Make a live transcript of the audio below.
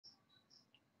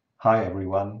Hi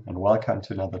everyone, and welcome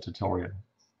to another tutorial.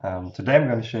 Today I'm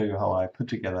going to show you how I put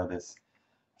together this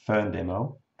fern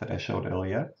demo that I showed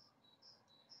earlier.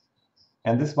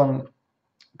 And this one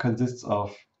consists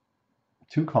of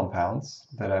two compounds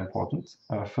that are important.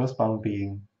 First one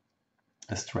being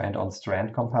a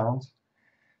strand-on-strand compound,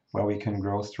 where we can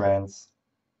grow strands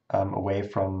away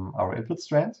from our input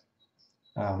strand.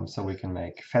 So we can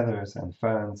make feathers and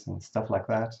ferns and stuff like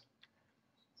that.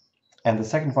 And the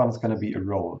second one is going to be a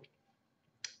roll.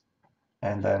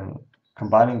 And then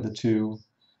combining the two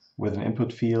with an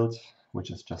input field, which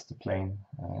is just a plane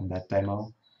in that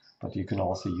demo, but you can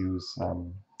also use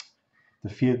the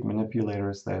field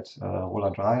manipulators that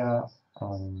Roland Dreyer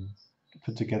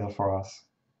put together for us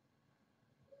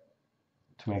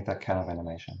to make that kind of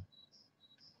animation.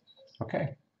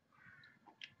 Okay.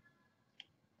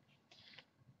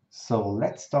 So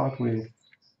let's start with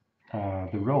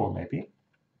the roll maybe.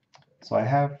 So I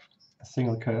have a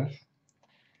single curve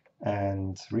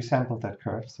and resampled that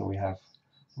curve, so we have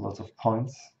lots of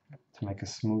points to make a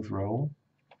smooth roll.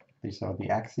 These are the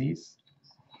axes,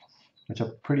 which are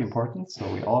pretty important, so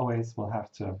we always will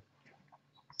have to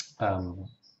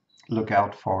look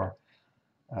out for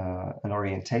an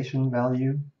orientation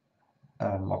value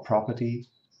or property,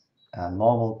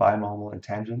 normal, binormal, and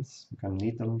tangents. We're going to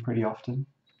need them pretty often.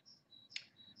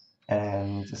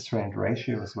 And a strand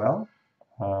ratio as well.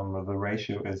 The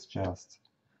ratio is just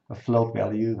a float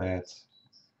value that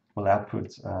will output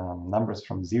numbers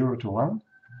from 0 to 1,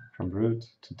 from root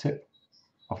to tip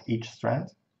of each strand.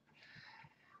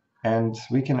 And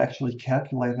we can actually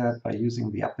calculate that by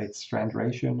using the update strand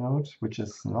ratio node, which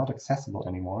is not accessible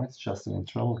anymore. It's just an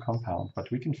internal compound, but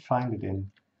we can find it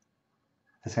in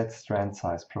the set strand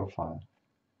size profile.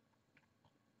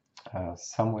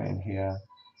 Somewhere in here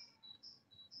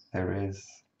there is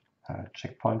a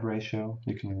checkpoint ratio.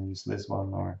 You can use this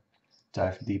one or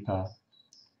dive deeper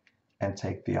and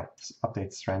take the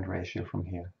update strand ratio from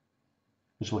here,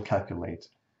 which will calculate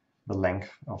the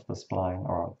length of the spline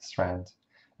or the strand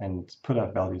and put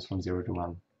out values from 0 to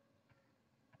 1.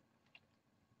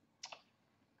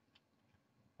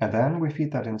 And then we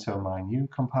feed that into my new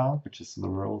compound, which is the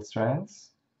roll strands.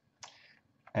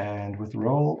 And with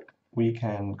roll, we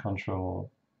can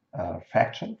control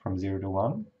fraction from 0 to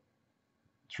 1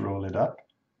 to roll it up,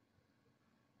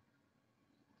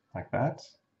 like that.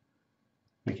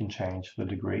 We can change the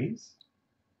degrees.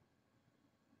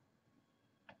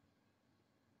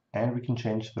 And we can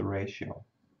change the ratio.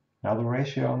 Now the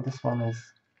ratio on this one is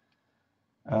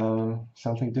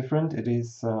something different. It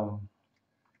is,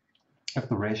 if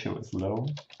the ratio is low,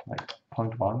 like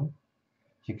 0.1,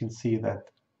 you can see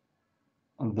that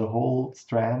the whole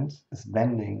strand is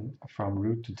bending from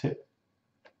root to tip.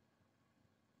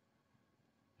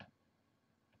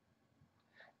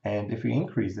 And if we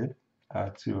increase it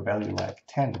to a value like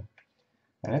 10,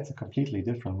 then it's a completely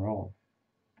different roll.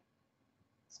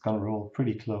 It's going to roll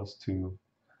pretty close to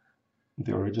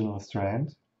the original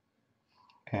strand,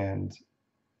 and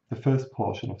the first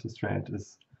portion of the strand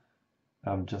is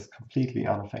just completely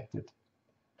unaffected.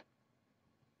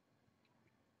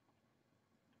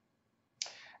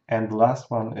 And the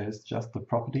last one is just the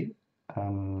property,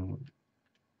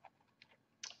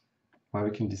 where we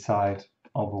can decide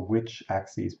over which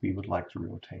axes we would like to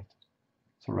rotate.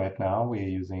 So right now we are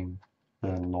using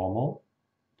the normal,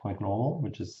 point normal,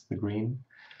 which is the green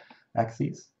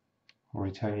axis,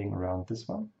 rotating around this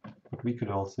one. But we could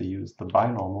also use the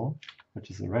binormal,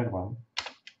 which is the red one,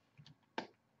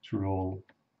 to roll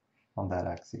on that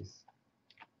axis.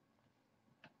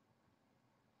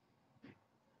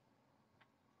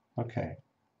 Okay,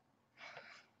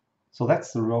 so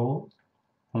that's the roll.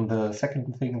 And the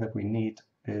second thing that we need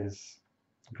is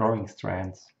growing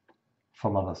strands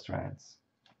from other strands.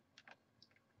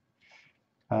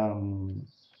 I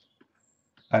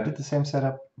did the same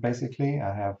setup basically.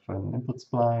 I have an input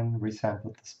spline,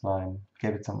 resampled the spline,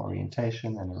 gave it some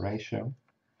orientation and a ratio.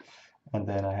 And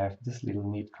then I have this little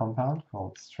neat compound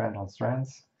called strand on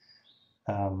strands.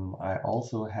 I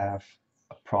also have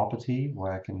a property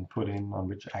where I can put in on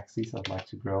which axis I'd like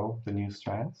to grow the new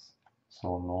strands. So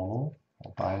normal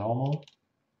or binormal.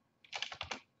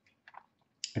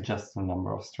 Adjust the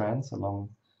number of strands along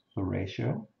the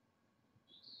ratio.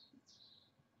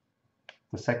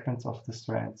 The segments of the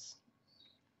strands.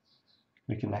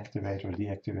 We can activate or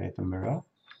deactivate the mirror.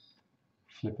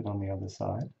 Flip it on the other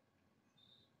side.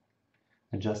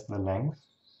 Adjust the length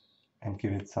and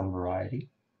give it some variety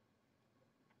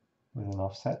with an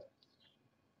offset.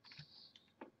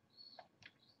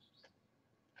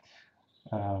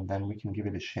 Then we can give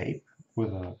it a shape with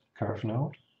a curve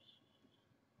node.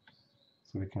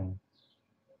 So we can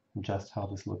adjust how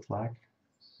this looks like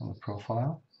on the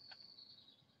profile.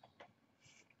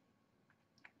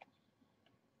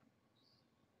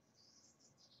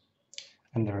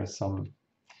 And there is some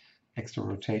extra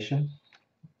rotation.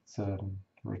 It's a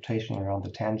rotation around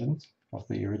the tangent of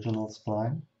the original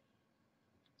spline.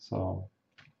 So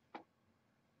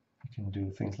you can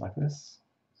do things like this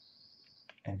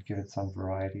and give it some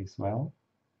variety as well.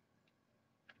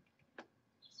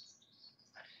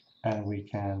 And we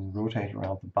can rotate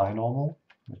around the binormal,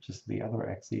 which is the other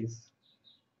axis.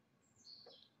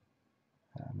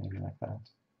 Maybe like that.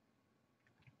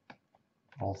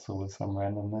 Also with some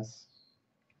randomness.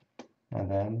 And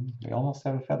then we almost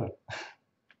have a feather.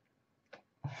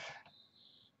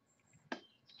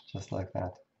 Just like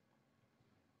that.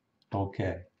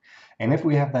 Okay. And if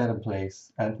we have that in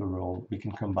place and the roll, we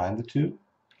can combine the two.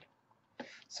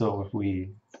 So if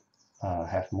we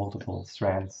have multiple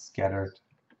strands scattered,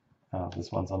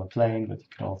 this one's on a plane, but you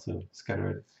can also scatter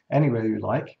it anywhere you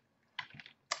like.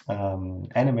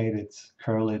 Animate it,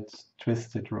 curl it,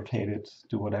 twist it, rotate it,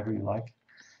 do whatever you like.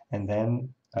 And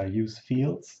then use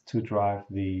fields to drive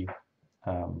the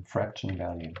fraction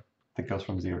value that goes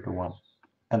from 0 to 1.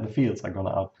 And the fields are going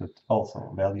to output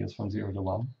also values from 0 to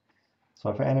 1. So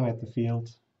if I animate the field,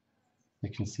 you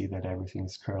can see that everything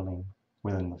is curling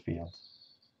within the field.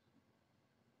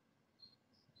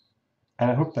 And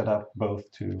I hooked that up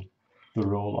both to the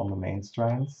roll on the main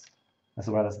strands as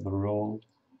well as the roll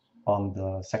on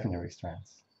the secondary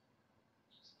strands.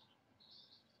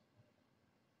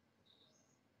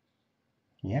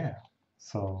 Yeah,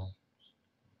 so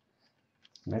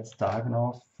let's dive in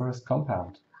our first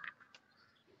compound.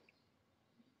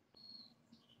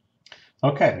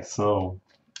 Okay, so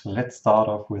let's start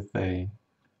off with a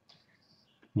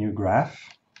new graph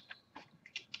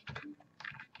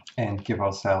and give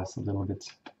ourselves a little bit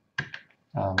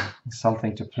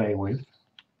something to play with.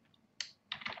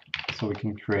 So we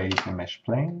can create a mesh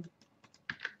plane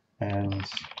and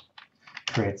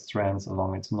create strands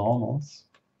along its normals.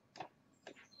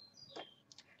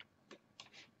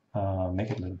 Make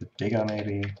it a little bit bigger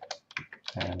maybe,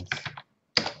 and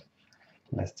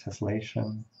less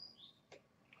tessellation,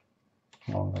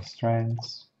 longer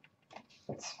strands,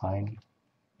 that's fine.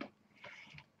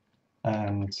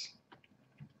 And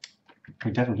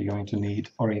we're definitely going to need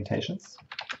orientations.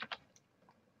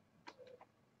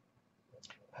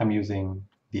 I'm using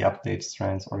the update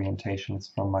strands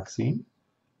orientations from Maxime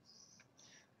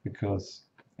because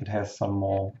it has some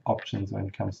more options when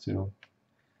it comes to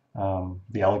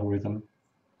the algorithm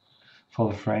for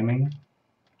the framing.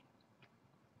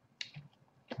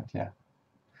 But yeah,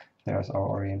 there's our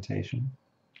orientation.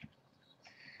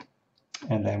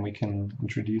 And then we can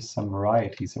introduce some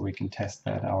variety so we can test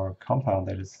that our compound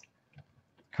that is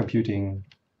computing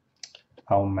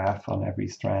our math on every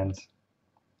strand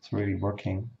is really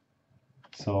working.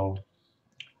 So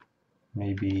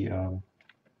maybe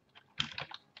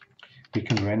we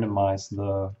can randomize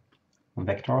the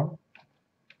vector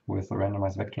with the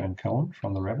randomized vector and cone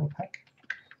from the Rebel pack.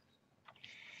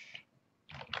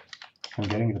 I'm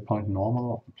getting the point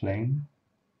normal of the plane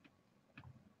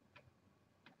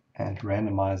and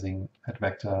randomizing that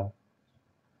vector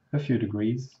a few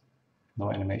degrees.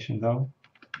 No animation though.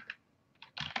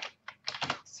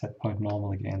 Set point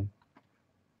normal again.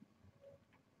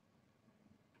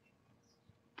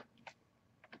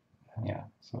 Yeah,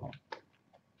 so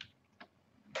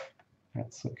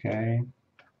that's okay.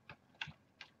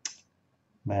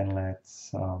 Then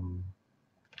let's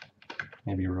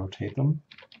maybe rotate them.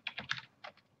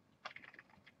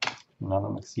 Another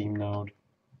Maxime node.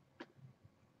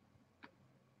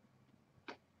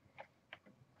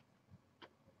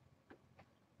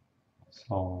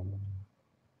 So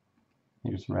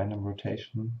use random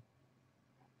rotation.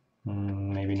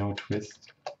 Maybe no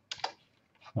twist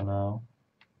for now.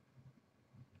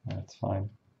 That's fine.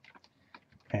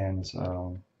 And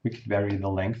we could vary the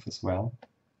length as well.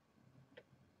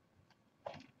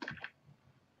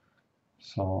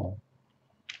 So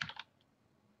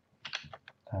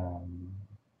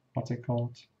what's it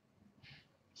called?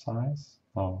 Size?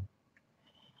 Oh.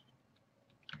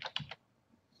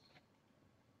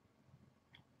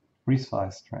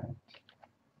 Resize strand.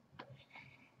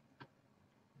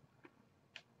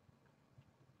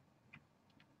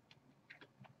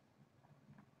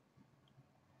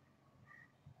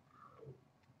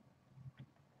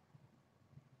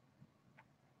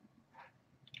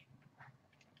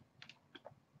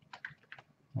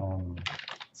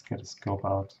 Let's get a scope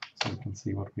out so we can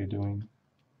see what we're doing.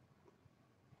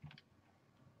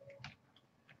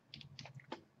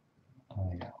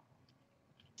 Yeah.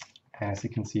 As you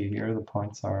can see here, the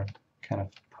points are kind of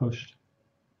pushed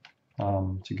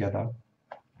together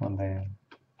when they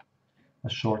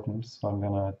shortened, so I'm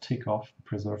gonna tick off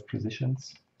preserved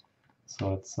positions.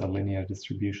 So it's a linear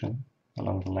distribution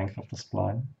along the length of the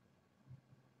spline.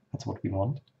 That's what we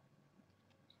want.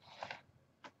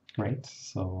 Great,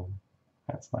 so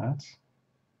that's that.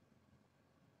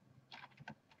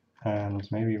 And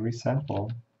maybe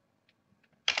resample.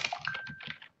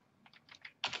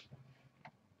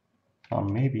 Or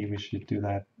maybe we should do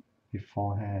that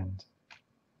beforehand.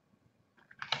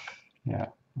 Yeah,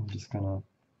 I'm just gonna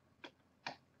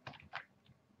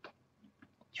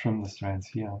trim the strands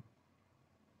here.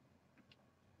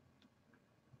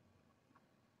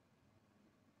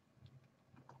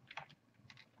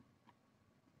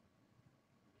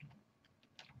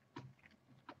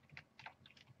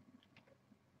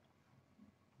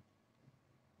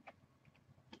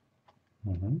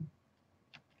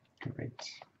 Great.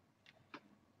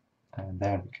 And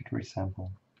then we could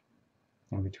resample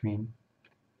in between.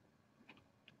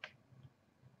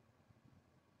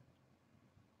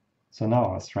 So now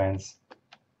our strands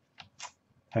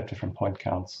have different point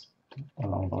counts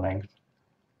along the length.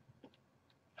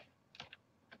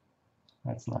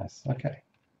 That's nice. Okay.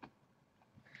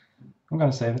 I'm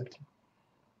going to save it.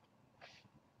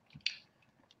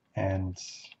 And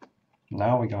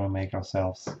now we're going to make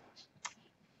ourselves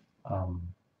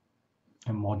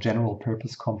a more general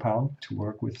purpose compound to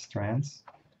work with strands.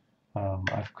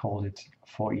 I've called it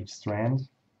for each strand,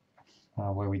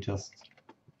 where we just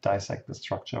dissect the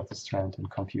structure of the strand and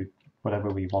compute whatever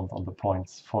we want on the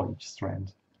points for each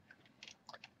strand.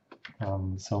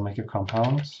 So make a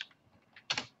compound.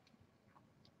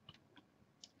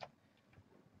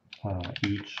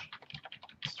 Each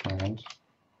strand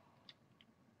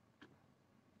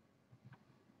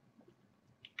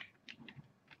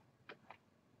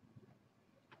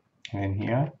and in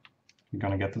here you're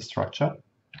going to get the structure.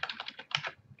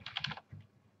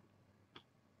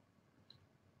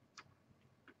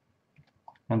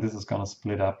 And this is going to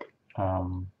split up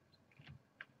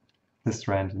this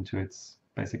strand into its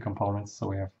basic components. So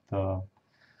we have the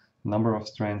number of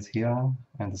strands here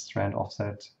and the strand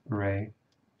offset array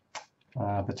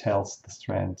that tells the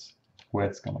strand where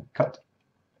it's going to cut.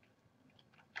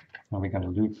 And we're going to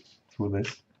loop through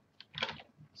this.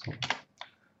 So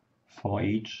for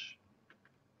each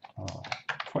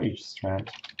strand,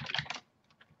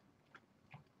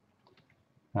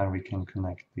 and we can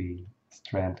connect the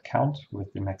strand count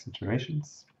with the max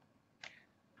iterations,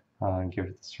 and give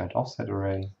it the strand offset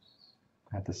array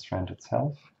and the strand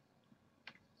itself.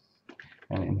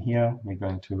 And in here we're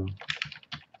going to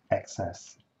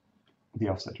access the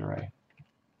offset array.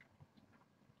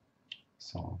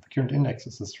 So the current index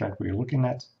is the strand we're looking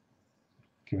at.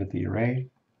 Give it the array,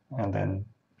 and then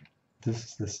this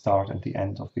is the start and the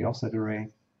end of the offset array.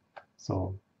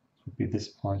 So it would be this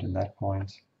point and that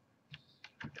point.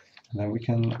 And then we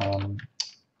can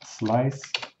slice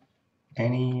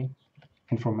any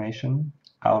information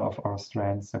out of our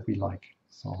strands that we like.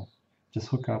 So just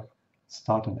hook up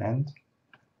start and end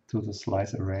to the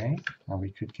slice array, and we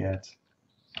could get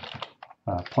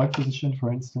point position,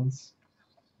 for instance.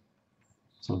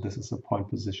 So this is the point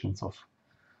positions of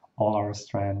all our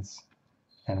strands,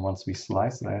 and once we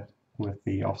slice that with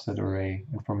the offset array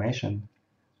information,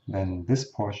 then this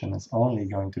portion is only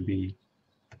going to be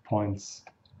the points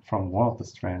from one of the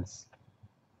strands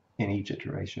in each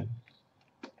iteration.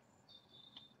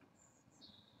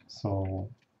 So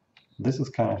this is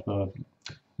kind of the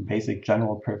basic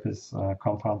general purpose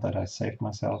compound that I saved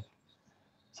myself,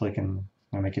 so I can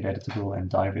make it editable and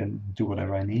dive in, do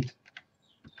whatever I need.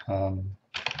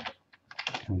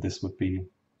 And this would be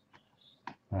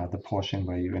the portion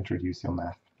where you introduce your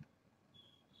math.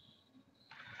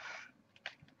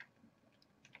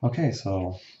 Okay,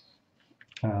 so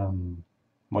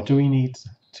what do we need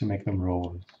to make them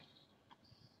roll?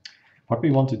 What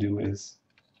we want to do is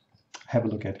have a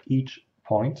look at each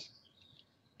point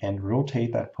and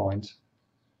rotate that point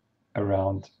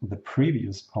around the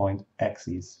previous point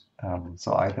axes.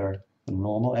 So either the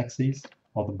normal axis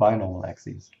or the binormal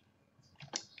axis.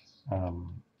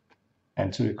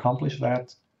 And to accomplish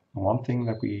that, one thing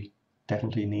that we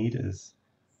definitely need is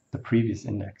the previous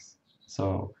index.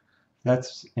 So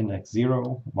that's index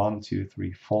 0, 1, 2,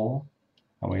 3, 4.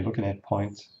 And we're looking at a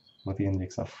point with the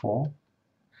index of 4.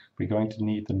 We're going to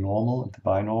need the normal and the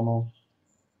binormal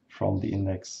from the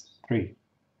index 3.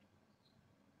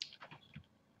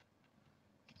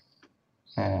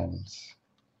 And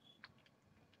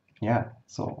yeah,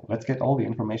 so let's get all the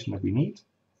information that we need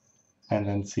and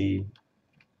then see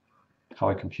how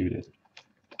I compute it.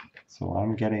 So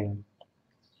I'm getting,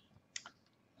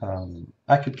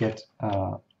 I could get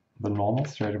the normal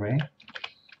straight away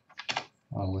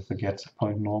with the get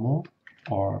point normal,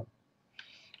 or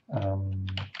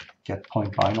get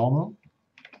point binormal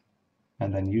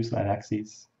and then use that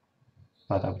axis,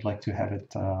 but I would like to have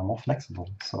it more flexible.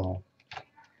 So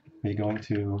we're going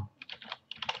to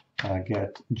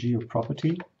get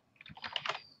geoproperty.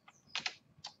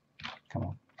 Come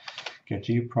on, get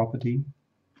geoproperty.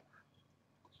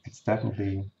 It's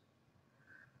definitely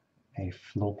a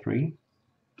float-free,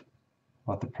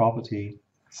 but the property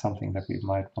is something that we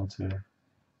might want to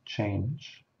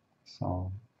change.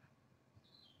 So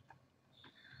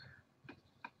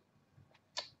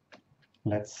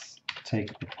let's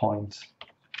take the point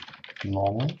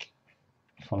normal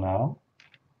for now.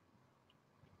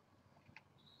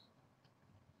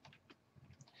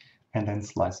 And then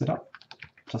slice it up,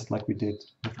 just like we did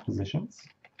with positions.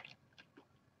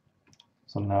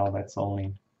 So now that's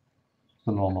only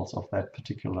the normals of that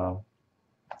particular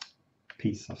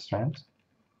piece of strand.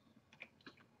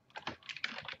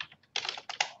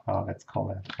 Let's call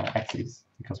that axis,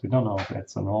 because we don't know if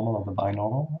that's a normal or the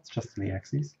binormal. It's just the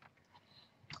axis.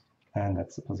 And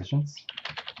that's the positions.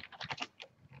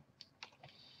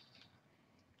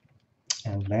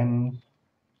 And then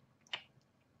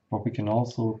what we can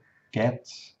also get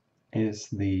is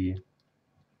the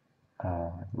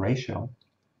ratio.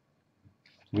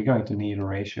 We're going to need a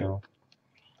ratio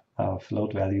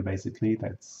float value basically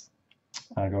that's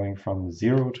going from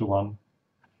 0 to 1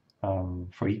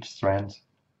 for each strand.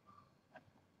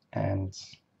 And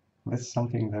this is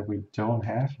something that we don't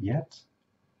have yet.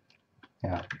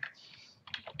 Yeah.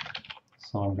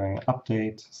 So I'm going to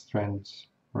update strand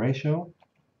ratio.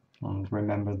 And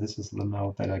remember, this is the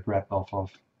node that I grabbed off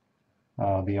of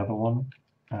the other one,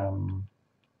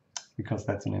 because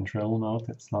that's an internal node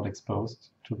that's not exposed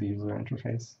to the user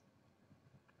interface.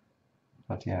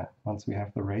 But yeah, once we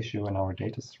have the ratio in our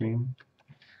data stream,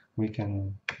 we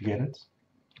can get it.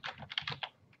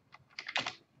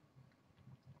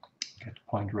 Get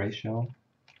point ratio,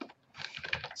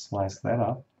 slice that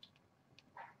up.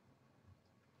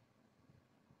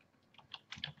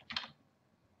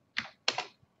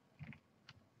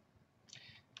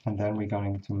 And then we're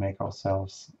going to make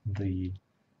ourselves the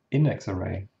index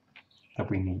array that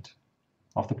we need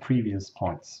of the previous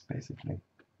points, basically.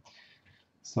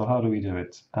 So how do we do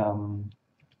it?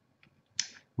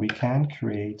 We can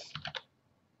create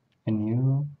a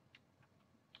new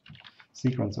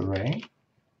sequence array,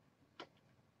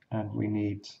 and we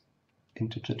need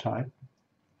integer type.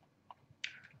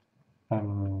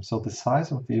 So the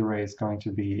size of the array is going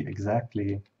to be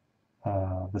exactly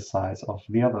the size of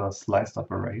the other sliced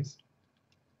up arrays.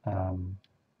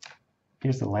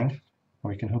 Here's the length.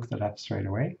 We can hook that up straight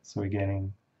away. So we're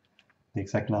getting the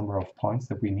exact number of points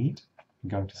that we need. We're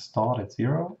going to start at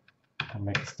 0 and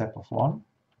make a step of 1.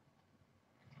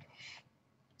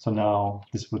 So now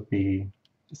this would be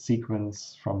a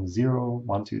sequence from 0,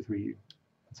 1, 2, 3, and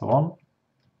so on.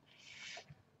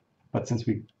 But since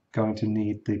we're going to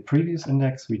need the previous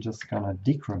index, we're just going to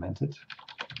decrement it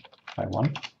by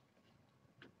 1.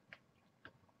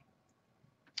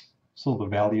 So the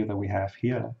value that we have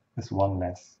here is 1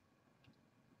 less.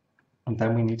 And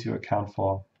then we need to account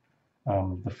for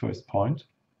the first point,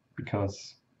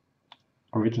 because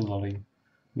originally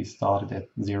we started at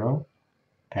 0,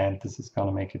 and this is going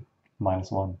to make it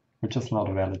 -1, which is not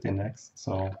a valid index.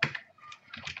 So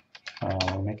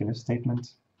we'll make a new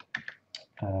statement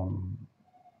and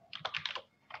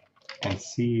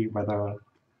see whether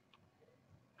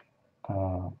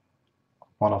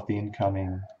one of the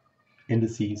incoming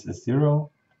indices is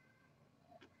 0.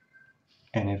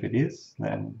 And if it is,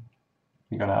 then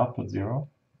we're going to output 0.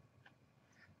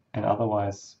 And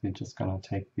otherwise, we're just going to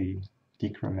take the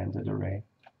decremented array.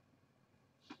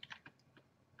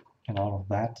 And all of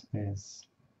that is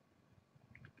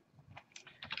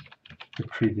the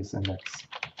previous index.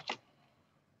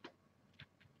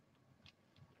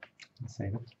 Let's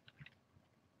save it.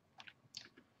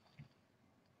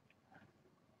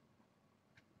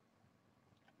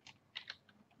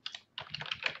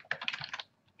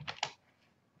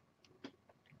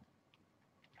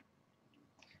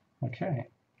 Okay.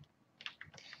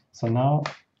 So now,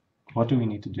 what do we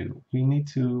need to do? We need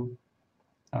to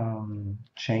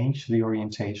change the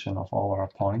orientation of all our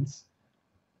points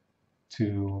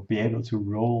to be able to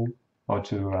roll or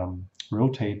to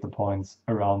rotate the points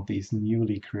around these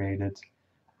newly created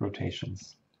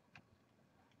rotations.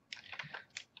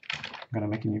 I'm going to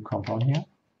make a new compound here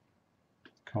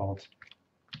called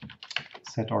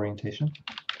set orientation.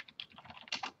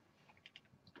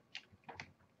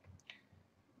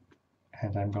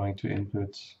 And I'm going to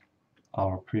input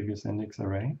our previous index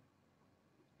array,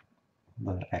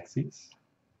 the axes.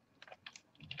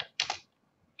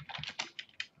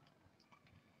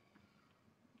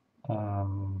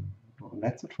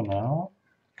 That's it for now.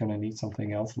 Gonna need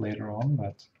something else later on,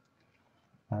 but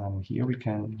here we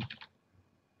can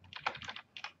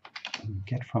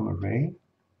get from array.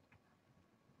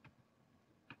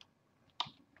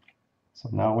 So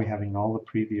now we're having all the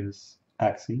previous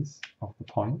axes of the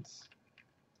points.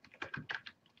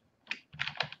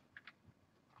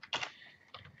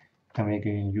 And we're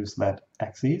going to use that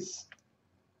axis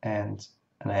and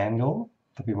an angle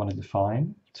that we want to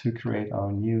define to create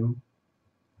our new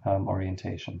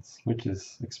orientations, which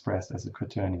is expressed as a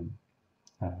quaternion.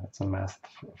 It's a masked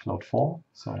float form,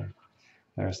 so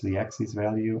there's the axis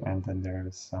value, and then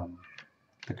there's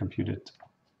the computed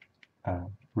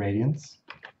radians.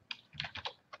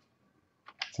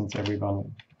 Since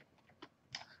everyone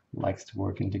likes to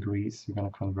work in degrees, we're going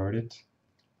to convert it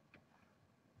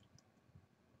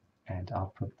and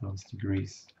output those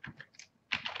degrees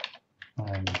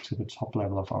to the top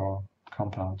level of our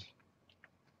compound.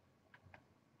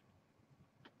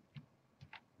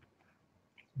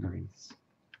 Degrees.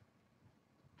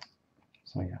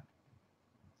 So yeah.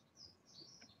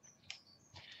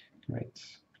 Great.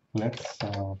 Let's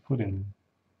put in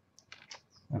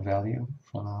a value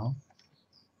for now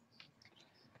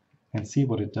and see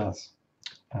what it does.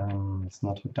 It's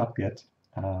not hooked up yet.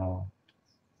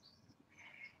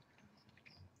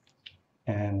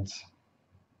 And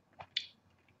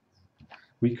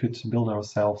we could build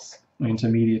ourselves an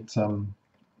intermediate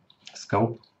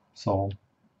scope. So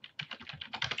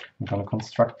I'm going to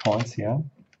construct points here,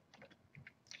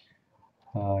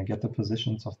 get the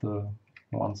positions of the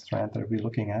one strand that we're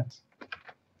looking at,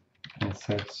 and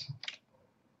set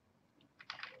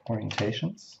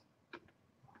orientations.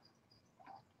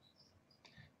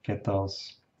 Get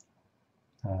those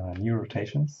new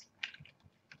rotations,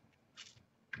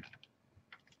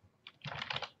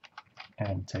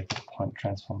 and take the point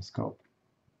transform scope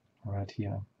right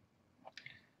here.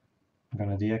 I'm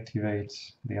going to deactivate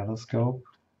the other scope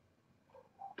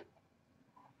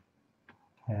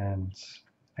and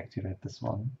activate this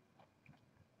one.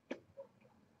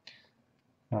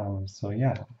 So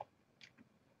yeah,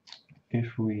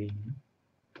 if we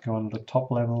go on the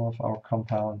top level of our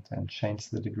compound and change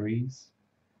the degrees,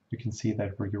 you can see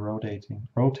that we're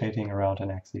rotating around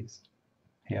an axis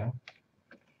here.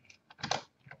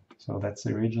 So that's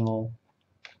the original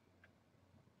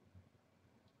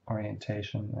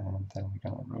orientation, and then we're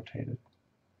going to rotate it.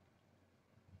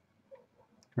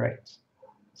 Great.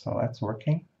 So that's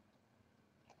working.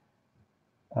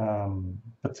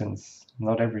 But since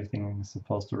not everything is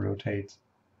supposed to rotate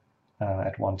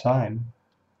at one time,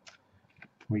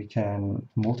 we can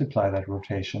multiply that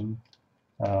rotation.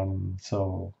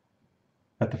 So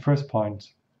at the first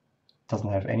point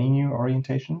doesn't have any new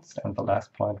orientations, and the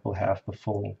last point will have the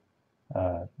full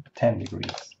 10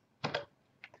 degrees.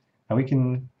 And we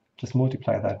can just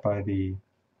multiply that by the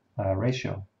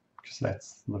ratio, because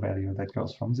that's the value that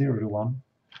goes from 0 to 1.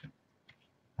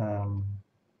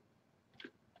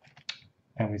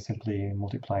 And we're simply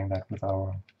multiplying that with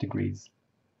our degrees.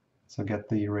 So get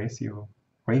the ratio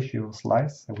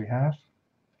slice that we have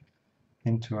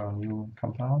into our new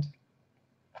compound.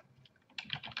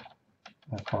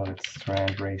 I'll call it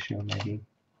strand ratio maybe.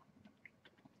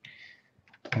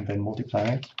 And then multiply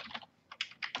it.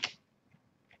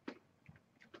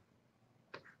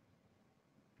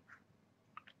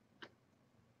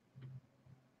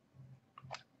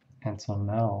 And so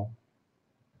now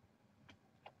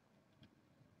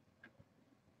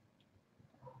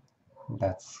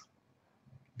that's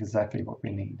exactly what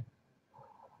we need.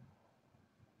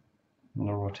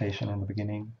 No rotation in the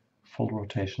beginning, full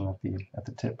rotation at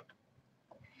the tip.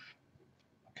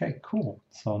 Okay, cool.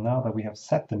 So now that we have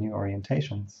set the new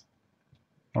orientations,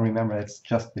 and remember it's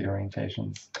just the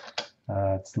orientations,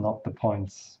 it's not the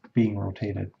points being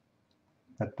rotated.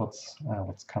 That's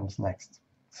what comes next.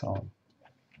 So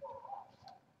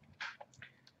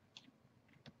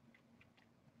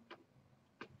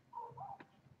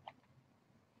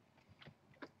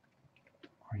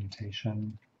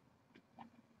orientation.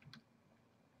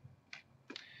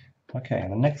 Okay,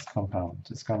 the next compound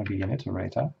is going to be an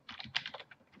iterator.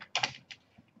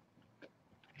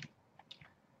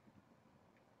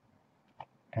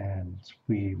 And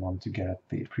we want to get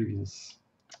the previous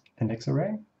index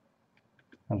array.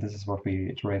 And this is what we're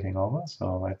iterating over.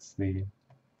 So that's the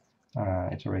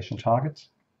iteration target.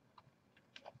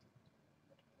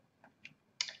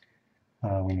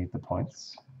 We need the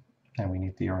points, and we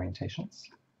need the orientations.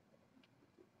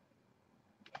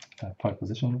 Point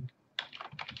position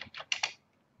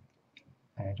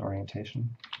and orientation.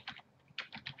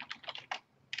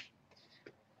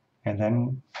 And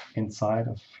then inside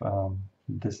of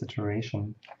this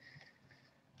iteration,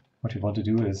 what you want to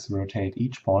do is rotate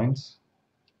each point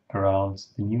around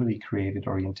the newly created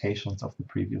orientations of the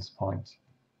previous point.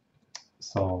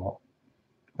 So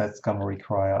that's going to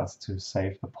require us to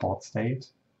save the port state,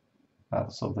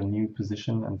 so the new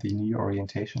position and the new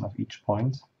orientation of each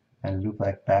point, and loop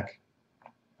that back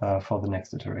for the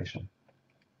next iteration.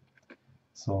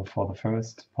 So for the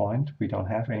first point, we don't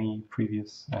have any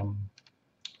previous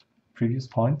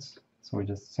points, so we're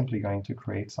just simply going to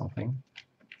create something.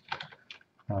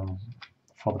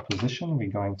 For the position, we're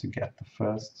going to get the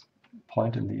first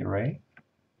point in the array.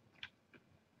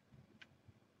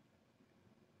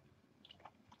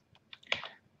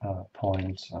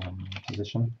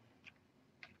 Position.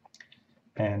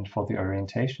 And for the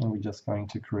orientation, we're just going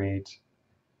to create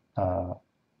a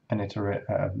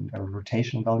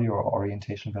rotation value or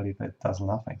orientation value that does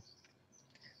nothing.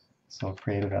 So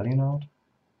create a value node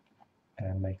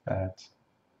and make that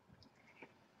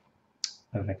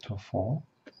a vector 4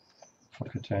 for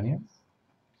quaternion.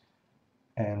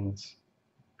 And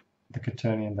the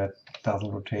quaternion that doesn't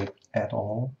rotate at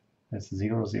all is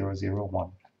 0, 0, 0,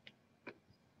 1.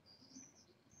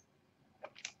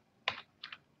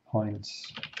 Point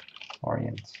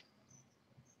orient.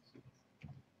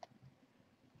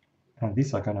 And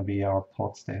these are going to be our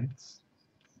port states.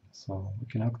 So we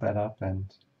can hook that up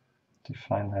and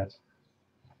define that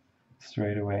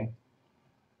straight away.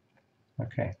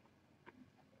 Okay.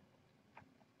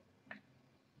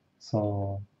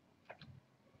 So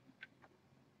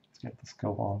let's get the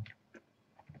scope on.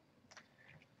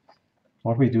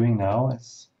 What we're doing now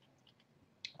is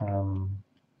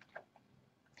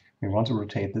we want to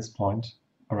rotate this point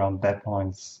around that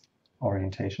point's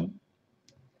orientation,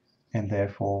 and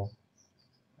therefore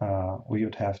we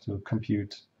would have to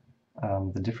compute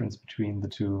the difference between the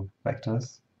two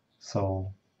vectors.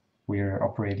 So we're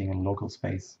operating in local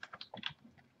space,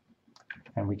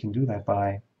 and we can do that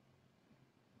by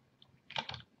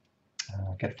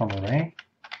get from array,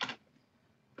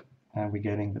 and we're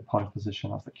getting the point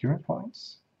position of the current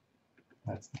points.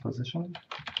 That's the position.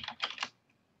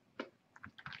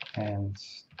 And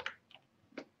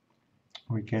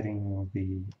we're getting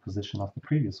the position of the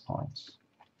previous points.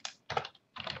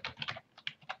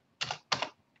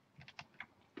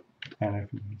 And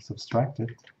if we subtract it,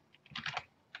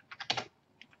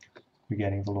 we're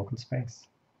getting the local space.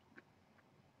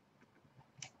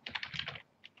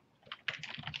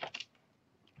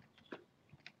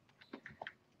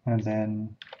 And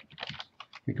then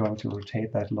we're going to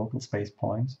rotate that local space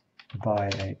point by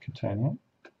a quaternion.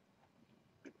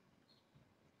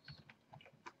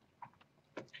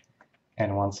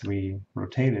 And once we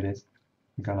rotated it,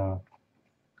 we're going to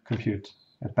compute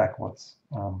it backwards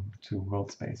to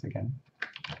world space again.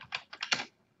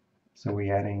 So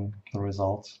we're adding the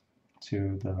result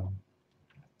to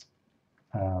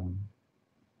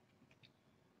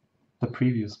the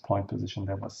previous point position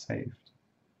that was saved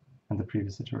in the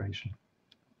previous iteration.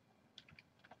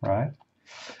 Right?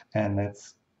 And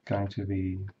that's going to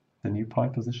be the new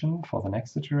point position for the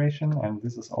next iteration, and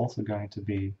this is also going to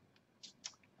be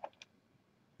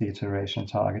the iteration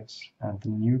target and the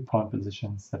new point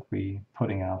positions that we're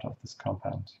putting out of this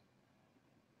compound.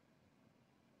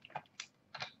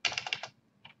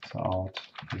 So out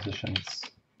positions.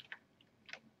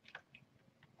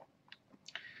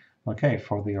 Okay,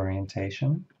 for the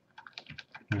orientation,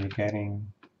 we're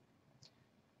getting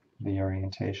the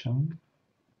orientation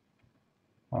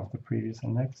of the previous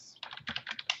index.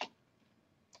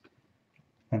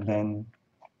 And then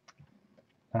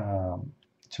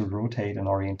to rotate an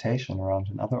orientation around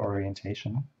another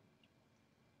orientation,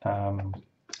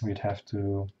 we'd have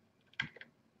to,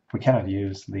 we cannot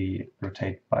use the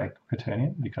rotate by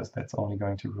quaternion because that's only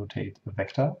going to rotate a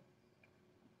vector.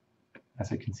 As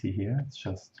you can see here, it's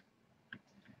just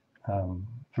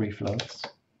 3 floats,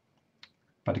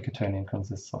 but a quaternion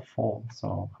consists of 4.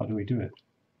 So how do we do it?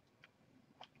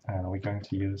 We're going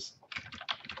to use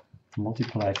the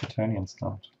multiply quaternions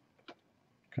node,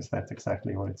 because that's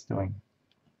exactly what it's doing.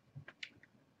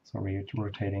 So we're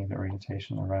rotating the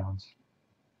orientation around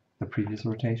the previous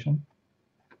rotation,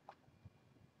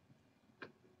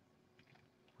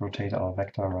 rotate our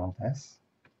vector around S,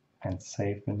 and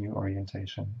save the new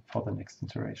orientation for the next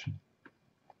iteration.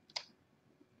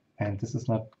 And this is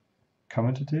not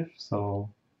commutative, so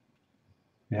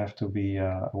we have to be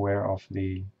aware of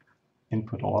the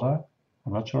input order.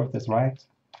 I'm not sure if that's right.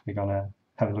 We're gonna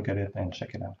have a look at it and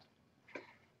check it out.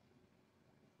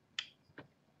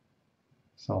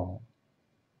 So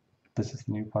this is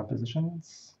the new point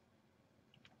positions,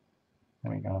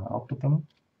 and we're gonna output them.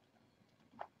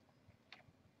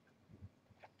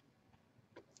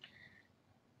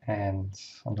 And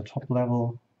on the top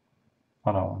level,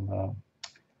 on the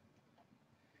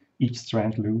each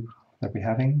strand loop that we're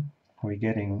having, we're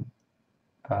getting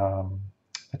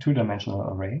a two-dimensional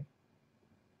array.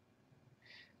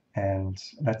 And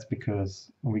that's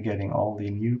because we're getting all the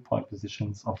new point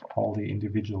positions of all the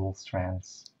individual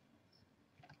strands.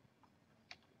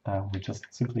 We just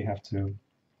simply have to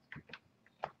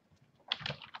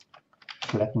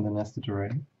flatten the nested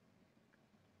array.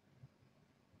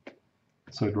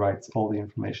 So it writes all the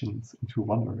information into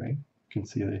one array. You can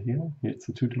see that here. It's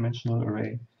a two-dimensional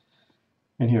array.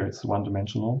 And here it's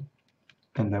one-dimensional.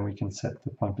 And then we can set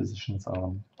the point positions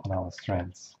on our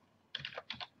strands.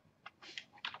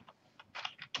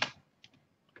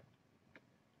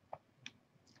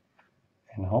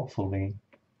 And hopefully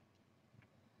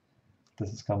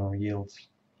this is going to yield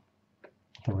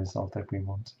the result that we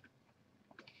want.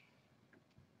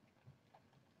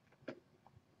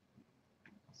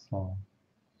 So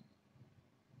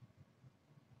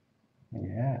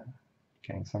yeah,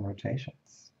 getting some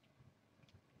rotations.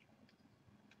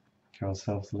 Give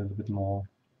ourselves a little bit more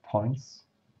points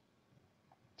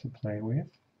to play with.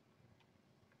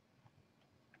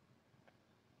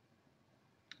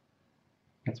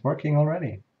 It's working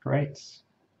already. Great.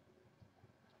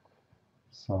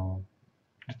 So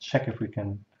let's check if we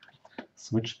can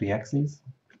switch the axes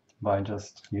by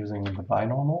just using the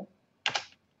binormal.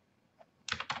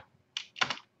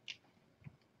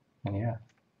 And yeah,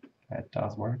 that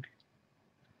does work.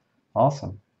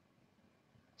 Awesome.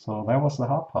 So that was the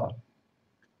hard part.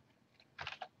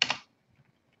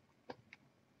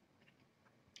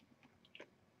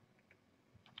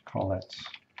 Call that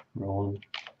roll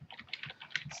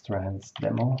strands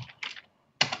demo.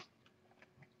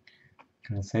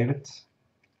 Gonna save it.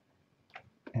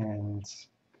 And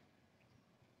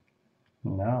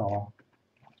now,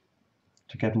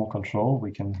 to get more control,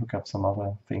 we can hook up some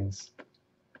other things.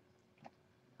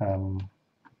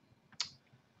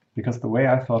 Because the way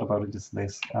I thought about it is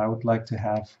this: I would like to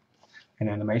have an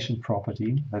animation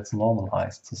property that's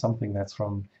normalized, so something that's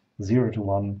from 0 to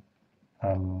 1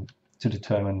 to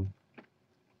determine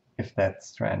if that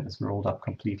strand is rolled up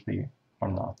completely or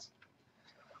not.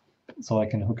 So I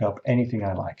can hook up anything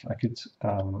I like. I could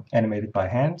animate it by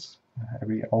hand,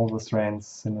 all the strands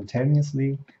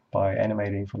simultaneously by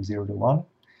animating from 0 to 1,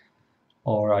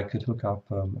 or I could hook up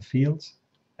a field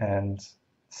and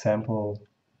sample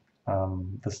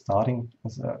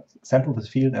sample the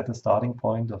field at the starting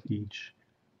point of each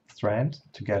strand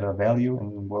to get a value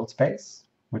in world space,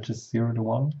 which is 0 to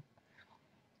 1,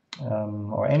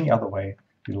 or any other way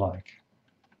you like.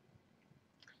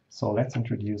 So let's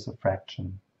introduce a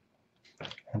fraction.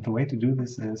 And the way to do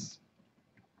this is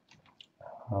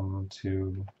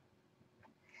to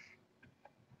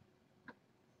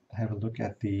have a look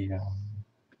at the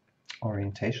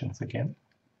orientations again.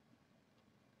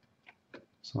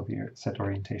 So the set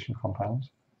orientation compound.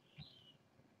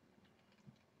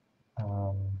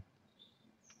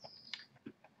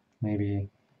 Maybe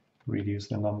reduce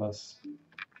the number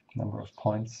of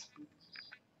points, so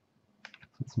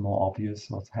it's more obvious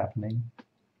what's happening.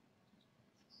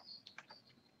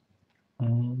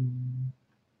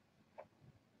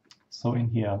 So in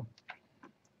here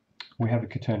we have a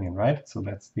quaternion, right? So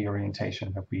that's the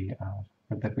orientation that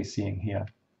we're seeing here.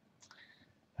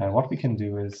 And what we can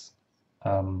do is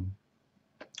lerp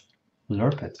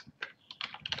it.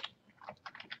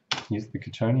 Use the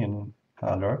quaternion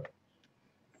lerp,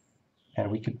 and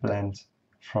we could blend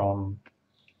from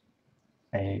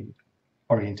a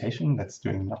orientation that's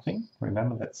doing nothing.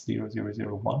 Remember, that's 0, 0,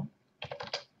 0, 1,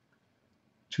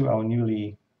 to our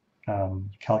newly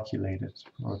calculated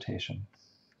rotation.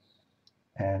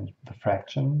 And the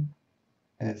fraction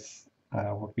is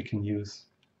what we can use.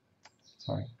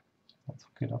 Sorry, let's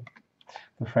hook it up.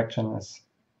 The fraction is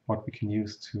what we can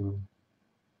use to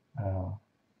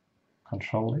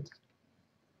control it.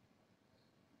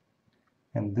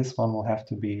 And this one will have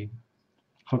to be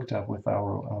hooked up with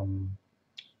our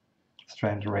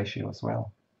strand ratio as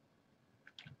well.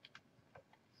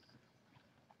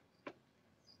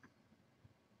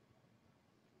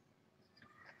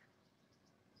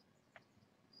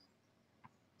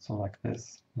 So like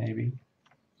this, maybe.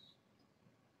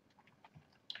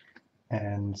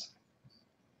 And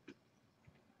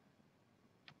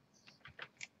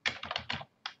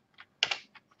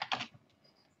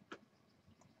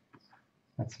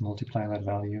let's multiply that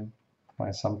value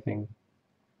by something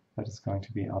that is going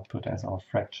to be output as our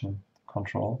fraction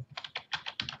control.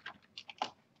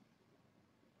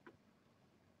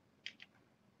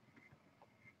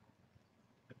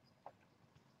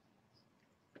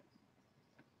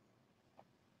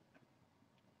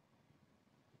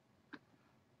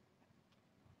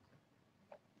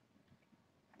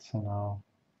 So now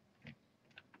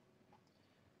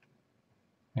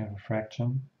we have a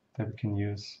fraction that we can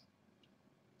use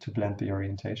to blend the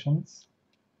orientations.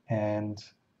 And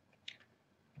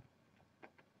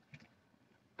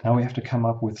now we have to come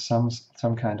up with some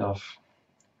kind of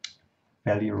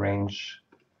value range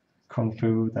kung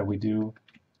fu that we do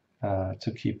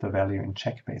to keep the value in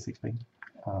check, basically.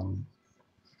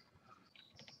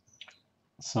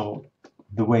 So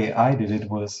the way I did it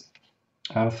was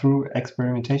through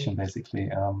experimentation, basically.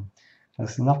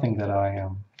 There's nothing that I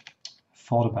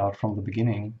thought about from the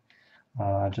beginning.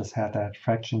 I just had that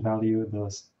fraction value, the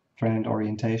strand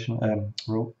orientation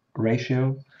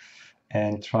ratio,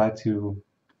 and tried to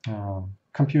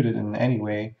compute it in any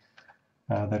way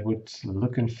that would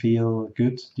look and feel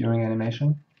good during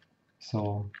animation.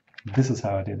 So this is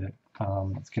how I did it.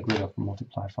 Let's get rid of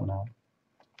multiply for now.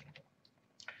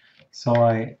 So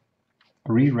I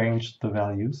rearranged the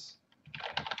values,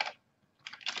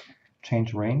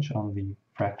 change range on the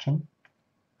fraction,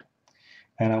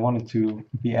 and I wanted to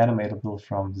be animatable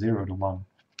from 0 to 1.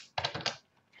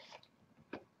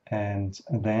 And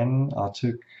then I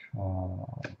took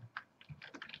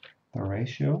the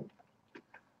ratio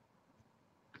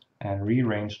and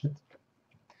rearranged it.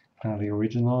 The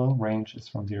original range is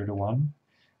from 0 to 1,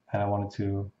 and I wanted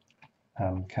to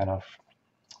kind of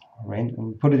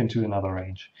put it into another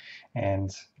range. And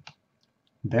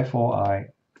therefore I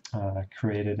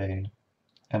created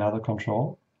another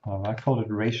control. I called it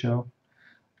ratio,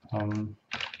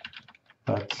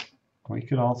 but we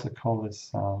could also call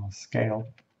this scale.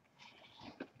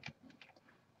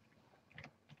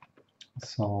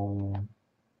 So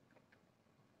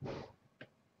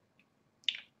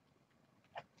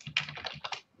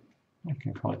I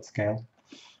can call it scale,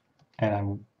 and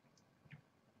I'm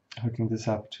hooking this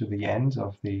up to the end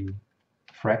of the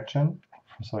fraction,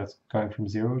 so it's going from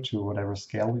 0 to whatever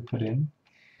scale we put in,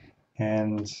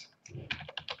 and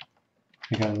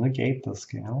we're going to negate the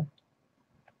scale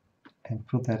and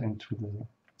put that into the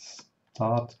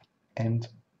start and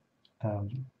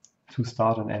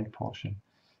end portion.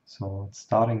 So it's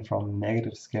starting from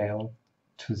negative scale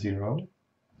to 0,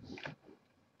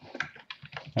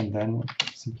 and then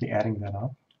simply adding that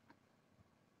up.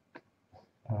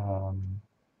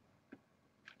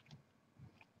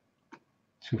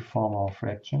 To form our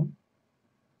fraction.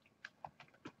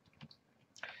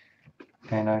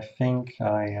 And I think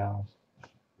I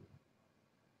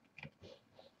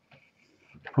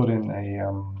put in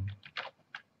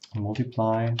a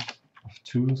multiply of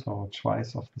 2, so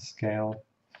twice of the scale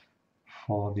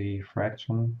for the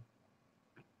fraction.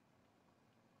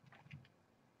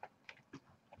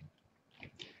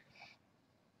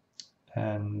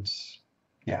 And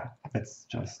yeah, let's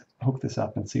just hook this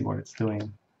up and see what it's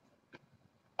doing.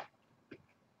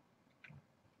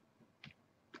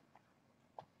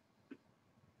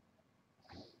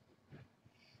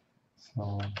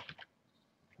 So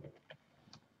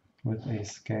with a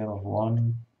scale of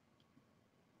 1,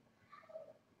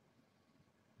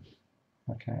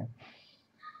 okay,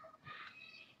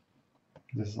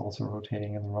 this is also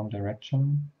rotating in the wrong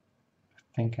direction.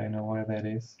 I think I know why that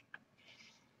is.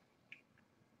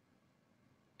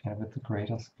 And with the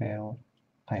greater scale,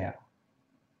 yeah,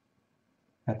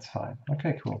 that's fine.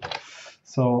 Okay, cool.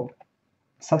 So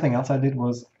something else I did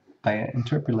was I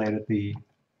interpolated the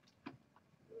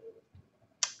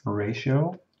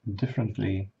ratio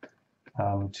differently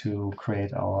to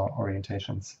create our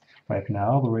orientations. Right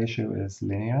now the ratio is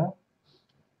linear,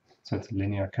 so it's a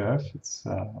linear curve. It's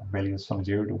values from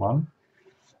 0 to 1.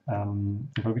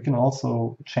 But we can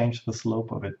also change the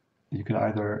slope of it. You could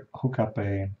either hook up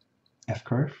a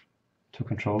f-curve to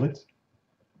control it,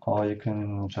 or you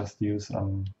can just use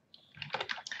an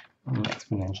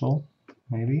exponential,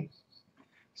 maybe.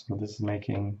 So this is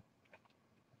making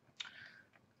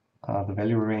the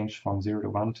value range from 0 to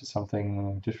 1 to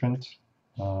something different.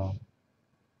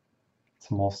 It's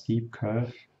a more steep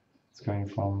curve. It's going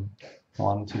from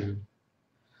 1 to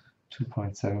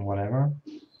 2.7 whatever.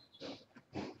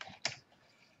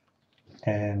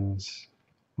 And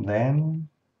then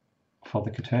for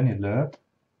the quaternion lerp,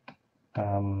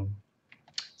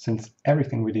 since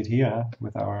everything we did here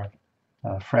with our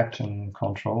fraction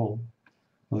control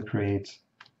will create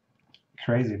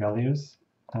crazy values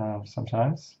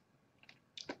sometimes,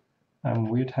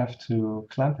 we'd have to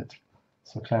clamp it.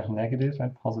 So clamp negative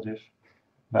and positive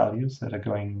values that are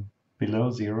going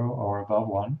below 0 or above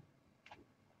 1.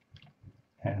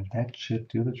 And that should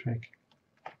do the trick.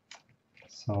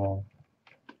 So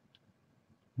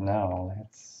now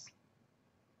let's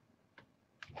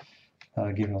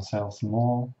give ourselves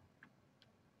more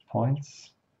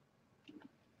points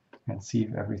and see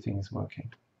if everything is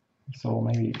working. So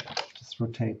maybe just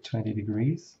rotate 20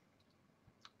 degrees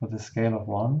with a scale of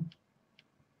 1.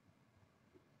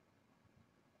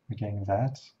 We're getting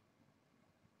that.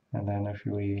 And then if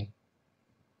we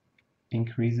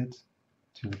increase it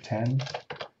to 10,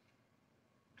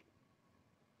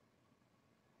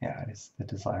 yeah, it is the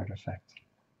desired effect.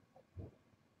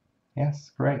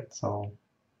 Yes, great. So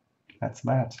that's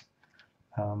that.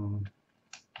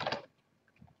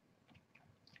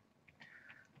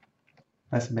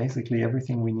 That's basically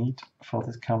everything we need for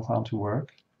this compound to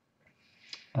work.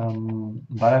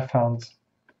 But I found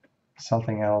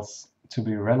something else to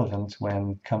be relevant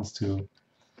when it comes to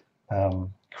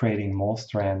creating more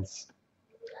strands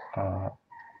on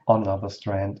another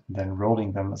strand, then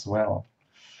rolling them as well.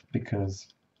 Because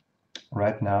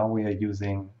right now we are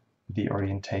using the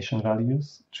orientation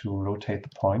values to rotate the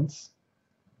points.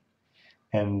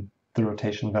 And the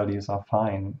rotation values are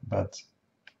fine, but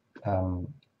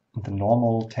the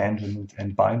normal, tangent,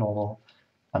 and binormal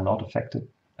are not affected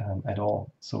at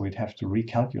all. So we'd have to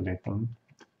recalculate them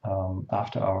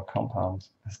after our compound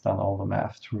has done all the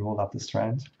math to roll up the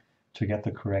strand to get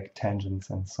the correct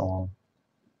tangents and so on.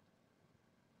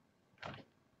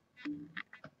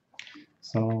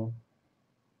 So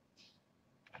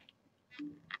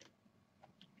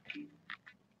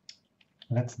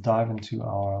let's dive into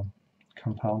our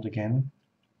compound again,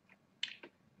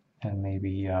 and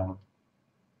maybe the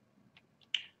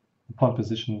point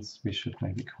positions we should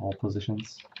maybe call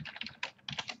positions.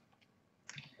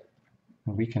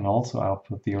 And we can also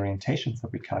output the orientations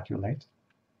that we calculate.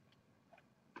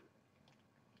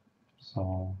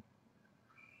 So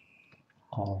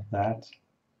all of that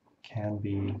can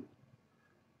be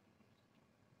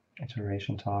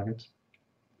iteration target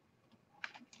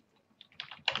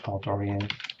called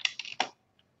orient.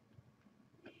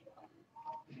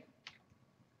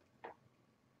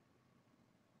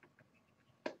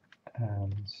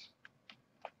 And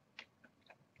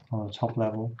on the top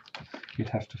level, we'd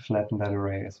have to flatten that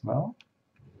array as well.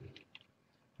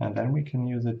 And then we can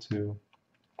use it to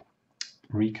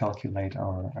recalculate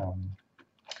our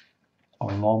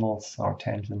normals, our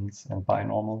tangents and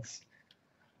binormals,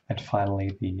 and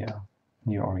finally the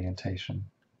new orientation.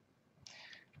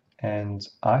 And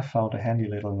I found a handy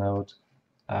little node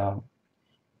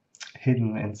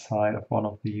hidden inside of one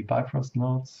of the Bifrost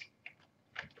nodes.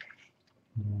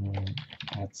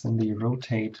 It's in the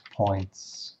rotate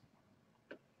points.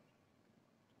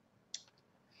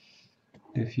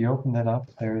 If you open that up,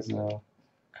 there is a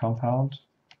compound.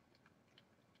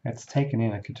 It's taken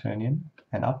in a quaternion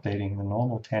and updating the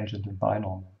normal, tangent, and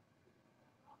binormal.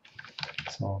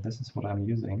 So this is what I'm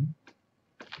using.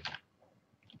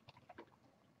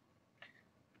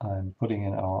 I'm putting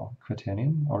in our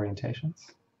quaternion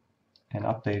orientations and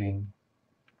updating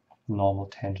the normal,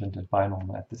 tangent, and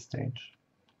binormal at this stage.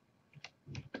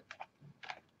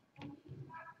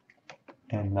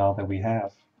 And now that we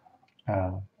have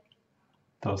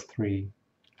those three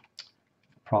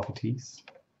properties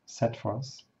set for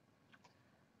us,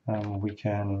 we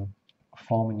can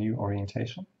form a new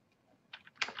orientation.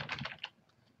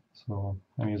 So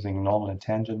I'm using normal and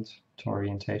tangent to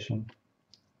orientation.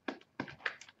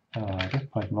 Get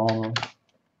point normal,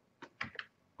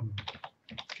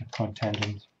 get point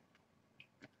tangent.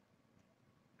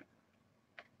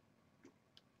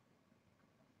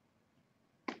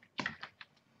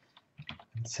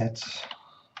 And set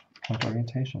point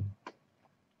orientation.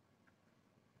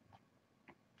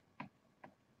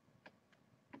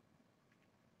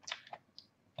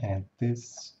 And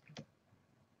this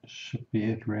should be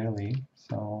it really.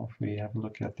 So if we have a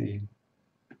look at the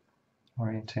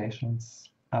orientations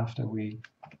after we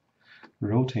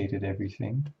rotated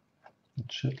everything,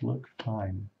 it should look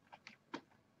fine.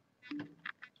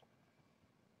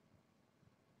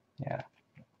 Yeah.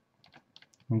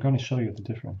 I'm going to show you the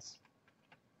difference.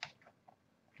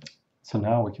 So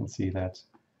now we can see that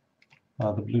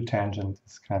the blue tangent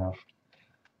is kind of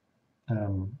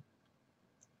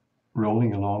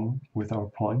rolling along with our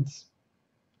points.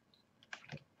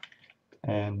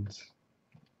 And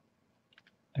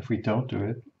if we don't do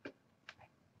it,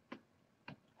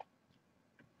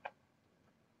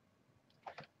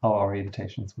 our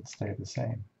orientations would stay the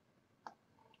same.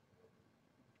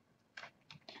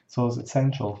 So it's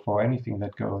essential for anything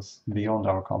that goes beyond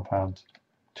our compound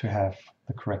to have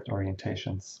the correct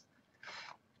orientations.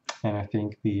 And I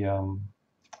think the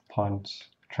point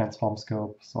transform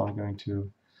scope is only going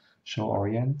to show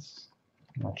orients.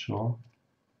 I'm not sure.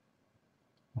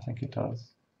 I think it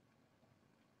does.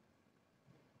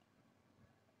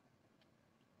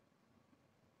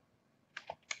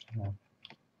 Yeah.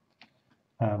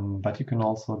 But you can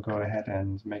also go ahead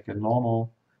and make a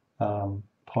normal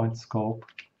point scope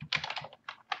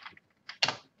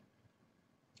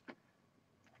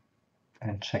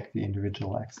and check the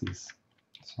individual axes.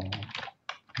 So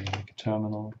we make a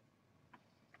terminal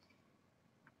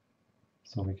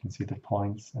so we can see the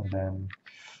points, and then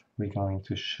we're going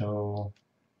to show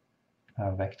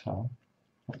a vector,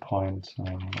 a point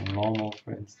normal,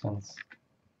 for instance,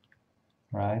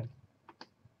 right?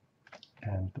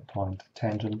 And the point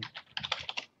tangent,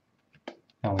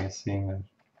 and we are seeing that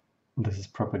this is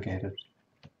propagated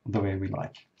the way we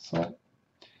like. So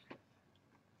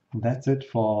that's it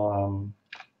for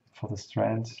the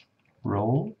strand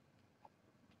roll.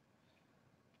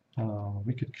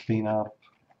 We could clean up,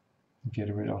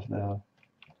 get rid of the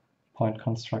point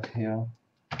construct here.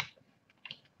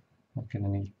 Not gonna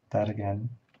need that again.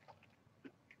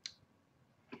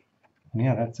 And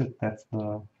yeah, that's it. That's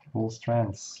the whole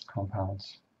strands compound.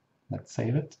 Let's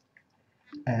save it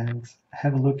and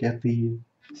have a look at the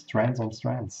strands on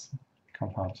strands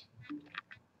compound.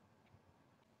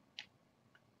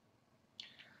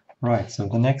 Right, so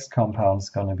the next compound is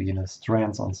going to be the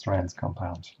strands on strands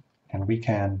compound. And we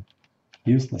can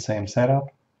use the same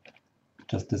setup,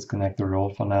 just disconnect the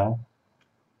roll for now.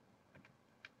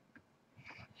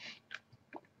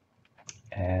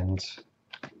 And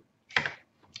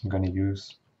I'm going to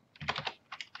use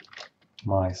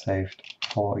my saved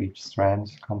for each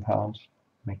strand compound,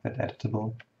 make that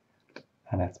editable.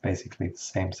 And that's basically the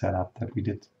same setup that we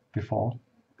did before.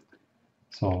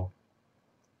 So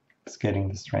it's getting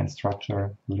the strand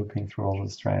structure, looping through all the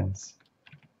strands,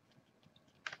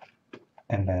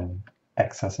 and then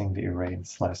accessing the array and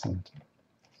slicing it.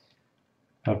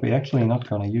 But we're actually not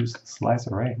going to use the slice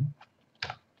array,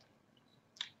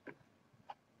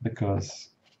 because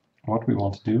what we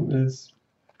want to do is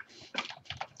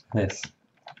this.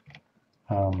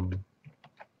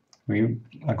 We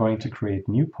are going to create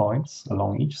new points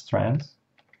along each strand,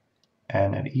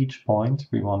 and at each point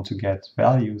we want to get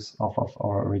values off of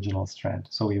our original strand.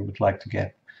 So we would like to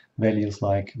get values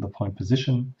like the point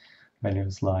position,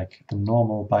 values like the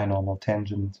normal, binormal,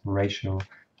 tangent, ratio,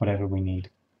 whatever we need,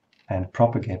 and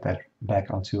propagate that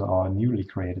back onto our newly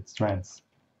created strands.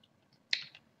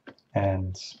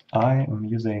 And I am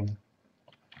using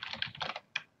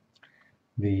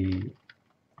the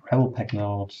Rebel Pack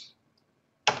node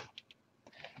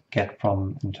get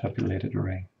from interpolated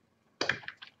array.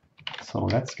 So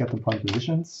let's get the point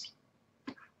positions,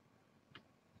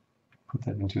 put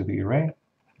that into the array,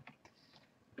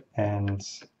 and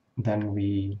then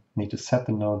we need to set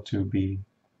the node to be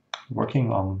working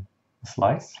on the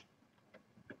slice.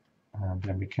 And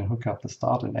then we can hook up the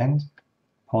start and end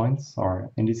points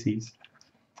or indices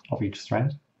of each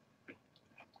strand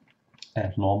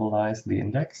and normalize the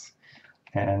index.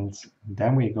 And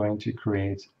then we're going to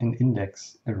create an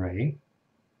index array,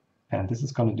 and this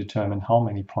is going to determine how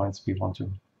many points we want to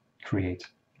create.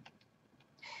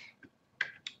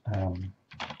 And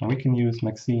we can use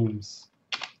Maxime's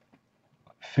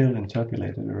fill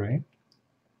interpolated array.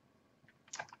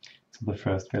 So the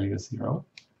first value is 0,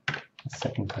 the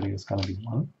second value is going to be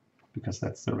 1, because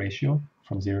that's the ratio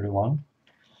from 0 to 1,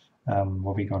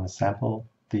 where we're going to sample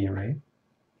the array.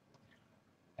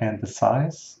 And the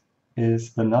size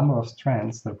is the number of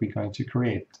strands that we're going to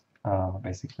create,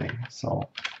 basically. So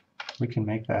we can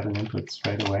make that an input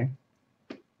straight away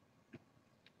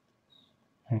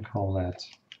and call that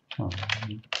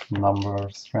number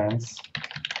of strands.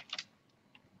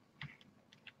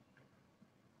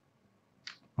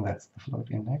 That's the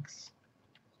float index.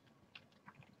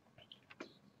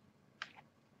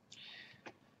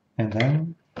 And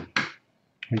then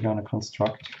we're going to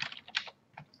construct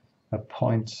a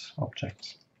point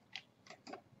object.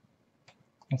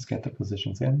 Let's get the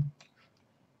positions in,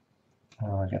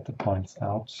 get the points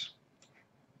out.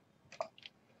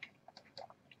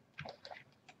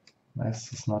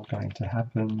 This is not going to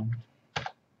happen.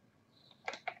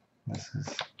 This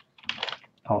is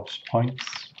out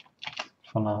points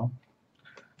for now.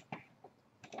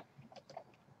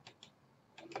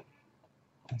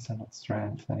 These are not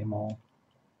strands anymore.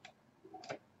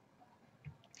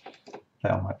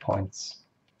 There are my points.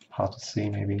 Hard to see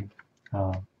maybe.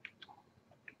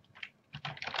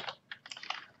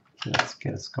 So let's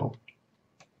get a scope.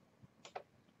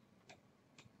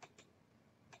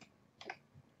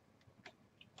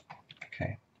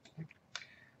 Okay.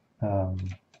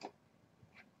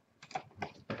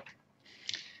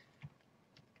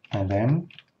 And then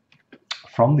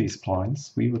from these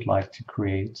points, we would like to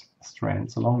create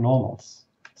strands along normals.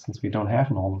 Since we don't have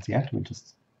normals yet, we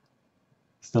just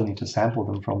still need to sample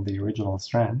them from the original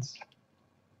strands.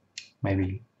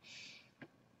 Maybe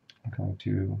I'm going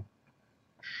to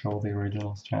show the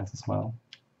original strands as well.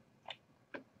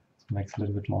 makes a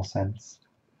little bit more sense.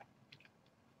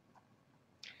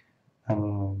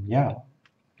 Yeah,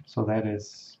 so that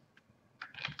is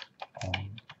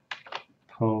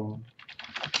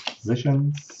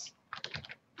positions,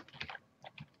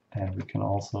 and we can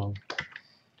also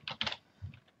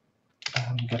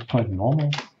get point normal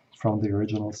from the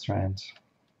original strand.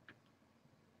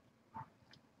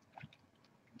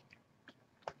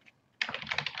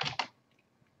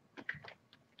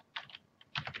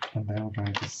 And then we're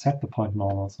going to set the point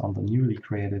normals on the newly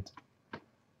created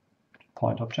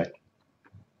point object.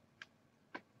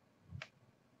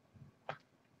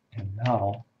 And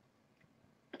now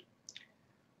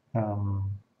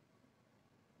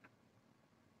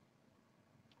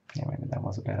yeah, maybe that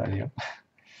was a bad idea.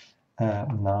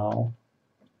 Now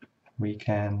we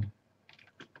can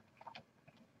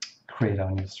create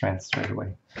our new strand straight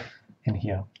away in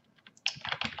here.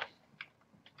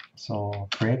 So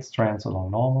create strands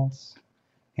along normals.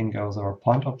 In goes our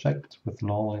point object with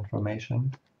normal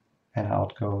information, and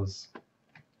out goes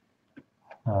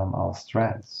our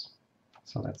strands.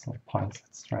 So that's not points,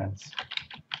 it's strands.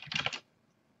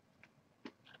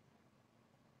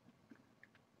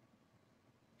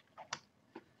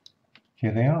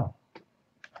 Here they are.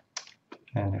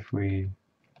 And if we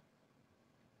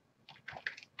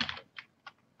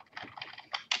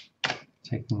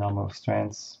take the number of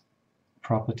strands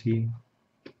property,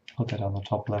 put that on the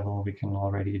top level, we can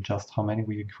already adjust how many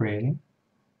we're creating.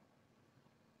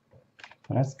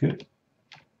 So that's good.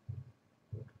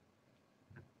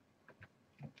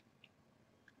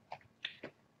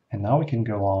 And now we can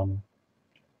go on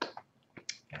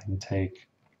and take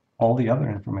all the other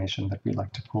information that we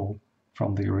like to pull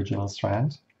from the original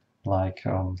strand, like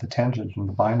the tangent and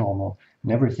the binormal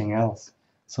and everything else,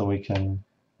 so we can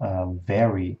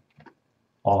vary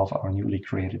all of our newly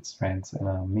created strands in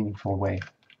a meaningful way.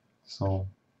 So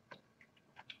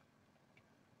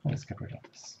let's get rid of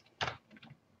this.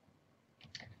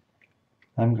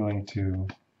 I'm going to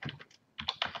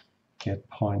get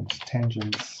point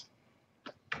tangents,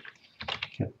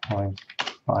 get point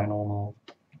binormal,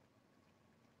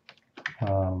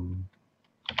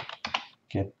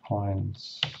 get point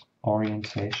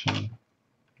orientation,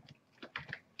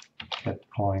 get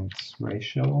point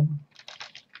ratio,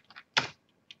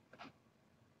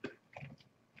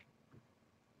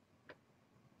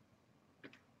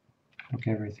 look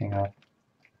everything up,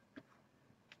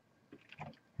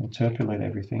 interpolate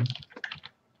everything,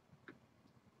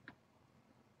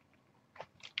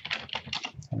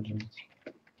 tangent,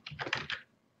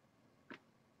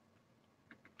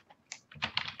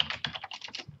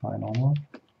 binormal,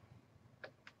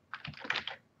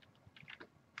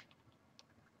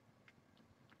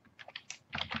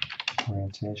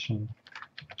 orientation,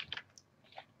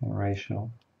 and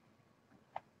ratio.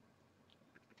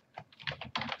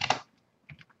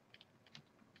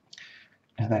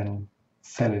 And then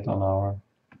set it on our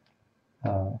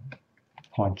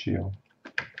point geo.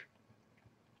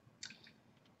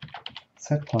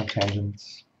 Set point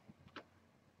tangents.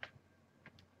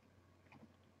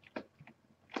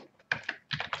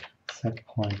 Set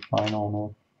point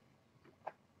binormal.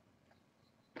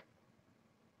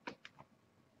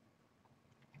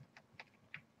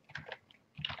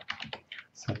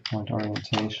 Set point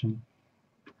orientation.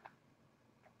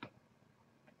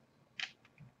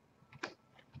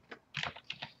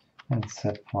 And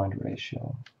set point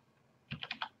ratio.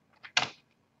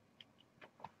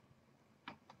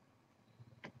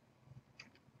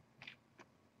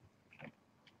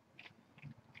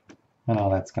 And now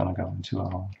that's going to go into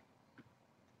our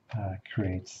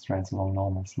create strands along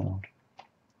normals node.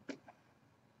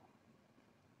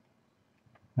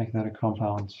 Make that a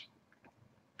compound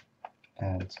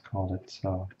and call it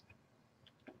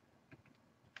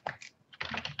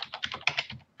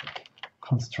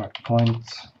construct point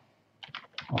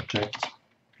object.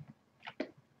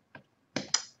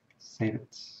 Save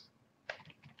it.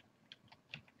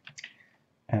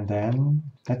 And then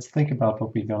let's think about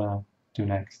what we're gonna do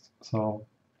next. So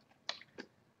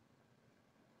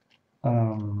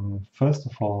first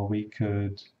of all, we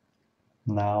could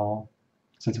now,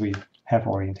 since we have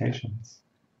orientations,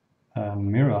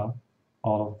 mirror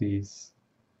all of these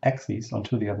axes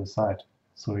onto the other side.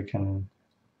 So we can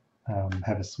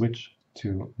have a switch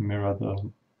to mirror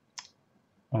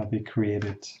the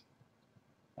created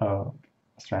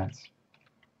strands.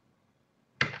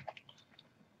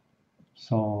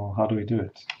 So how do we do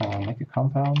it? Make a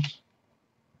compound,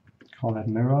 call that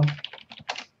mirror.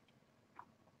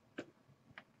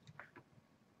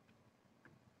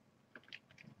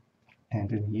 And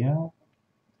in here,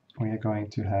 we are going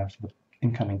to have the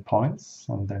incoming points,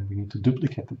 and then we need to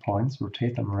duplicate the points,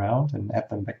 rotate them around, and add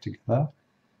them back together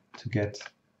to get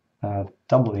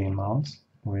double the amount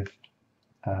with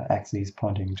axes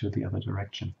pointing to the other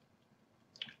direction.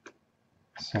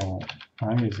 So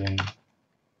I'm using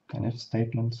an if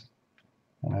statement,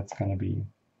 and that's going to be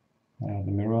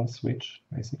the mirror switch,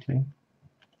 basically.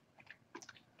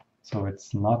 So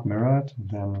it's not mirrored,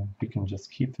 then we can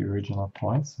just keep the original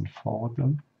points and forward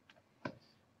them.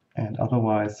 And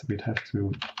otherwise, we'd have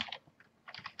to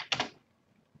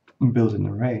build an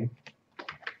array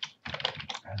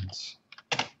and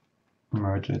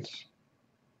merge it.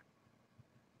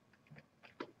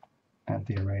 And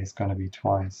the array is going to be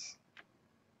twice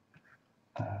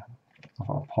of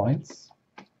our points.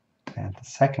 And the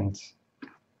second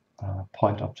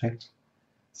point object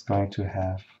is going to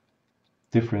have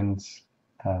different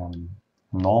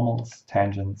normals,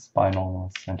 tangents,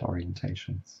 binormals, and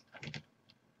orientations.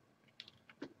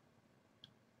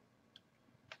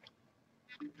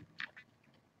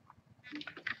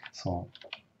 So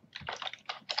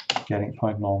getting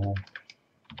point normal,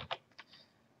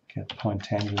 get point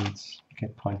tangents,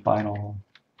 get point binormal,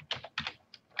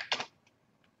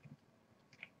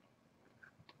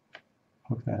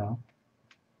 hook that up,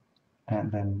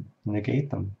 and then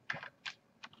negate them.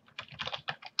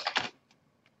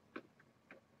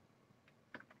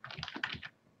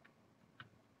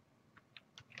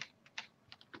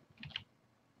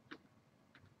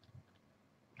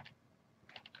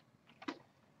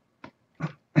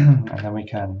 And then we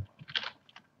can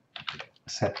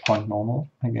set point normal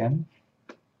again.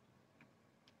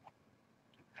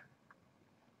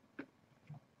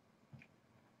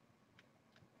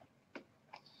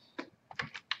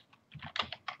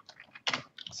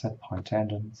 Set point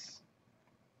tangents.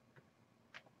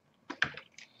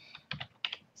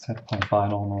 Set point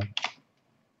binormal.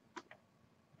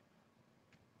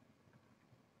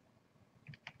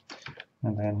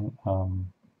 And then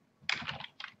I'm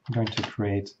going to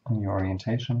create a new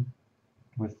orientation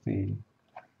with the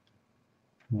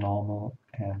normal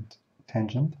and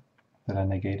tangent that I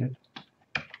negated.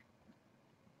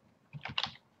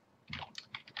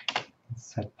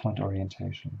 Set point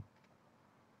orientation.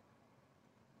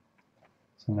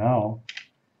 So now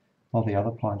all the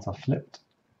other points are flipped.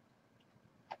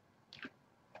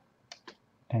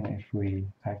 And if we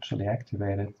actually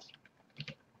activate it,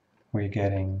 we're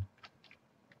getting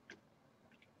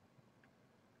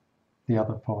the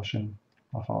other portion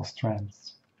of our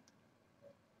strands.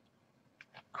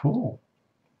 Cool.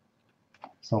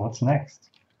 So what's next?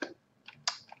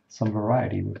 Some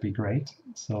variety would be great.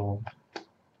 So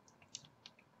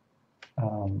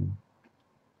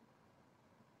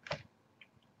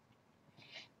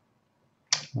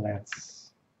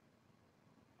let's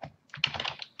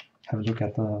have a look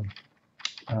at the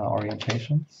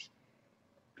orientations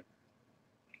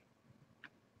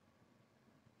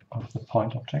of the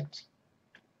point object.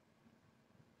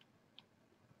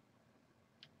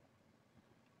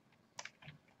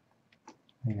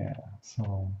 Yeah,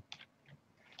 so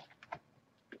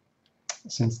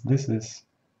since this is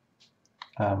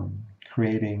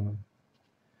creating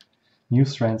new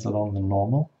strands along the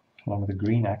normal, along the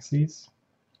green axis,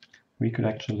 we could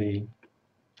actually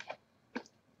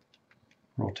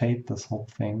rotate this whole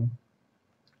thing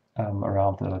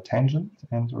around the tangent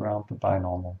and around the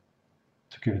binormal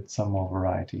to give it some more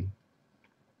variety.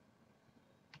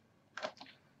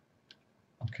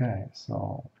 Okay,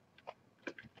 so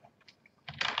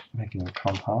making a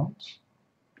compound,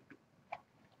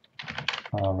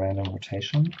 random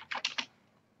rotation.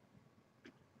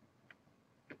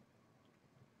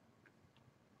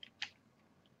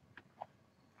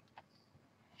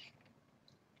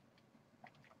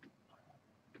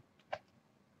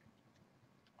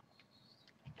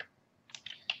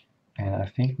 And I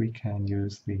think we can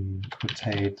use the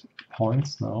rotate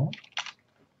points now,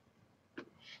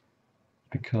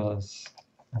 because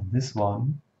this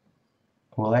one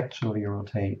will actually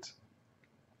rotate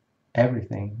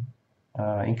everything,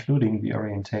 including the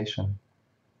orientation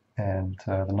and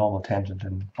the normal tangent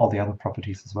and all the other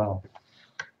properties as well.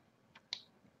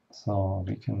 So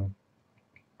we can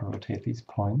rotate these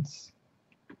points.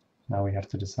 Now we have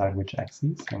to decide which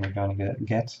axes, and we're going to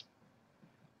get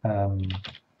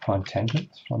point tangent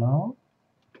for now.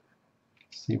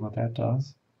 See what that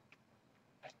does.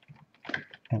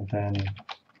 And then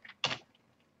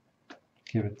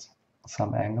give it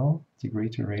some angle, degree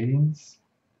to radians,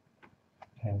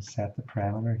 and set the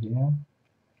parameter here.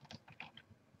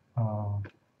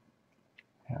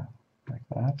 Yeah, like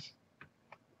that.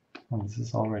 And this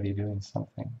is already doing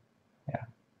something. Yeah.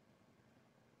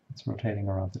 It's rotating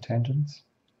around the tangents.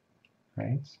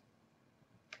 Great.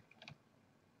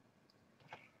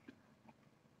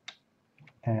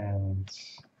 And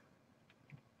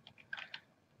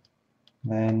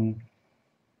then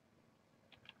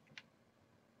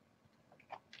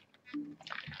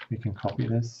we can copy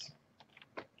this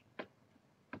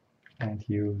and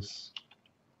use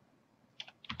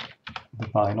the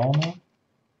binormal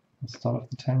instead of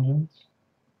the tangent.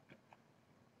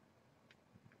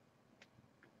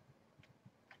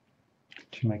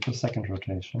 To make the second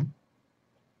rotation,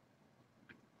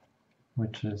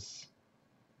 which is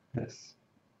this,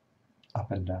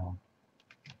 up and down.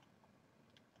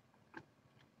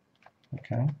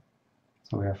 Okay,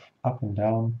 so we have up and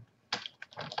down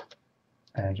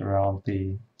and around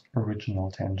the original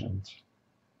tangent.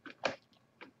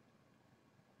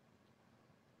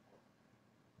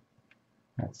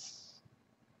 That's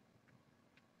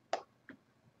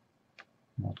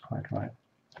not quite right,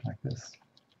 like this.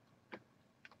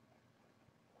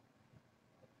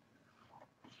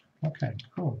 Okay,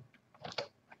 cool.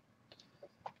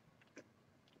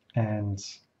 And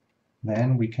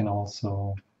then we can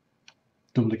also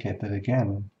duplicate that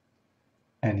again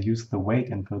and use the weight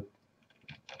input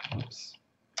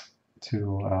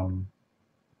to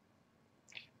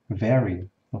vary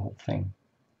the whole thing.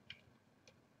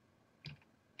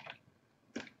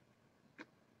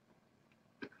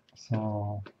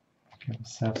 So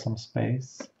let's have some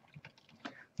space.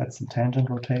 That's the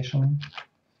tangent rotation.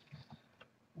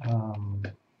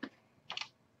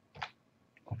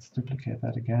 Let's duplicate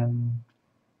that again.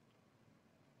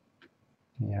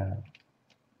 Yeah.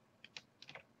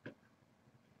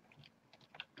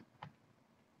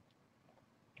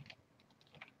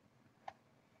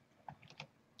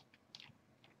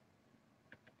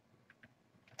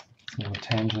 So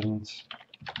tangent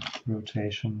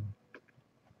rotation,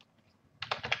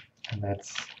 and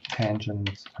that's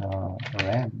tangent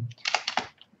rand.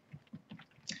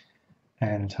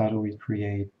 And how do we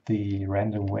create the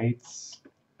random weights?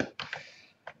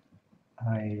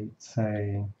 I'd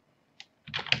say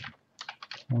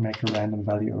we make a random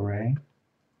value array.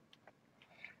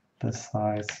 The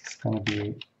size is going to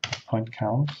be a point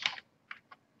count.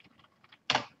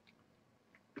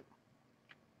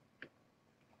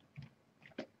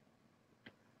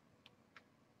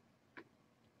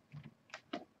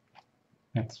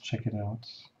 Let's check it out.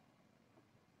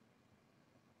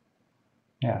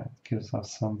 Yeah, it gives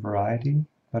us some variety,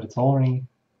 but it's only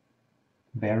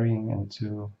varying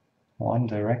into one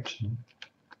direction,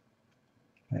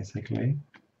 basically.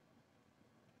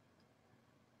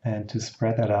 And to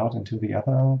spread that out into the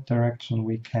other direction,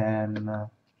 we can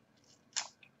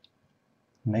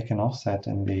make an offset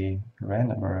in the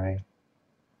random array.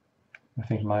 I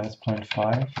think minus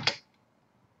 0.5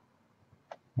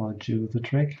 will do the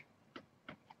trick.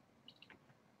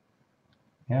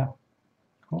 Yeah,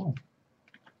 cool.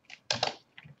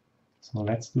 So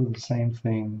let's do the same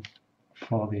thing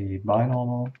for the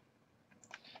binormal.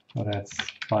 So that's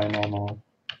binormal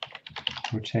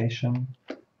rotation,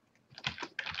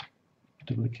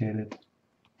 duplicate it,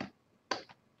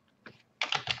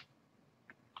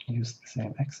 use the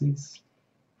same axes,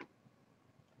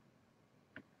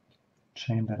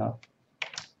 chain that up,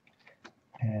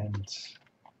 and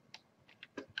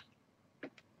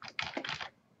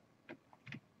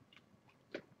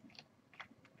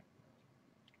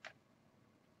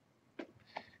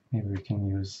maybe we can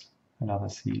use another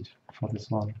seed for this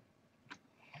one.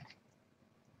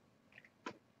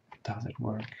 Does it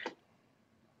work?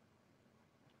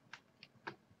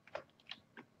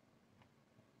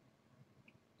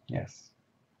 Yes.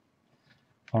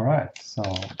 All right, so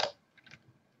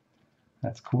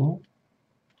that's cool.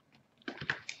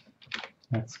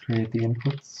 Let's create the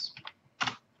inputs.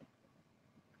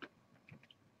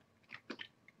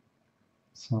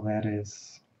 So that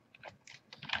is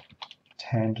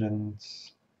tangent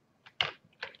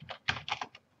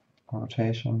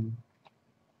rotation,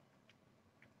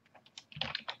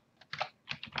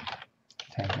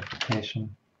 tangent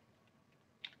rotation,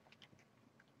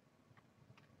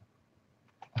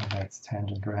 and that's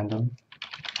tangent random.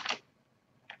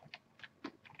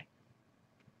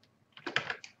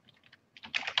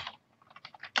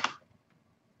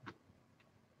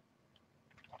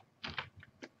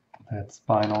 That's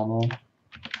binormal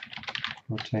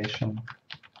rotation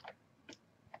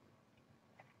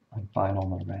and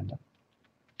binormal random.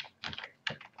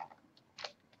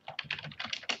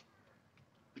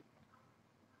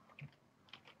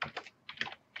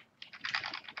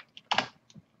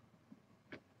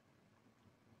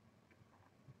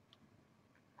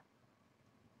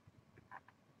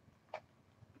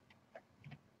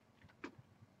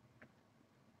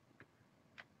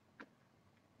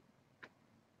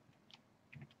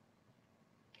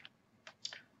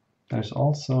 There's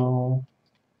also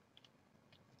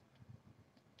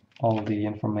all the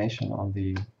information on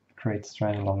the create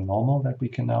strand along normal that we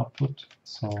can output.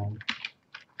 So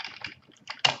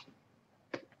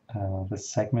the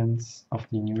segments of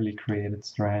the newly created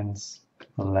strands,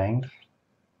 the length,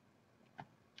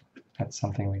 that's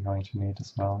something we're going to need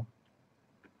as well.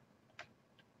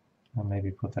 And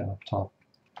maybe put that up top.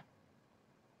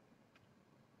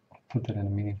 Put that in a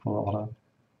meaningful order.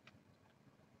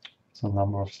 So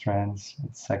number of strands,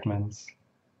 its segments,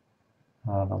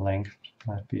 the length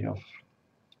might be of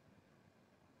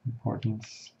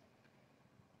importance.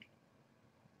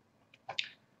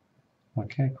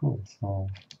 Okay, cool. So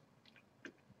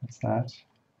that's that.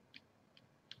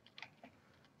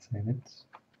 Save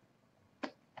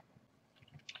it.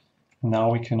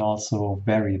 Now we can also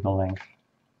vary the length.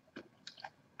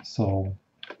 So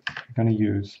we're going to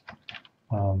use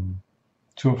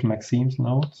two of Maxime's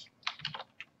nodes,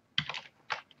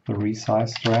 the resize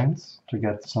strands, to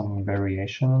get some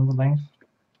variation in the length.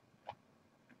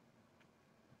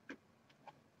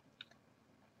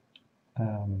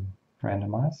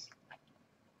 Randomize.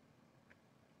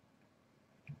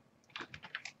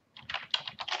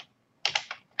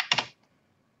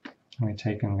 We're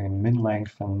taking the min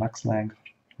length and max length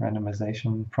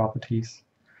randomization properties,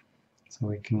 so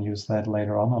we can use that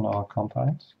later on our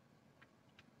compound.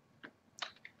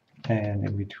 And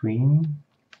in between,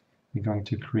 we're going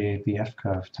to create the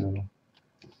F-curve to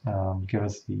give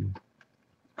us the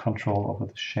control over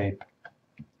the shape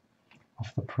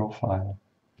of the profile.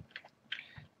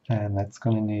 And that's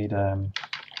going to need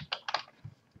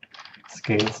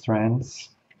scale strands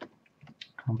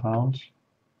compound.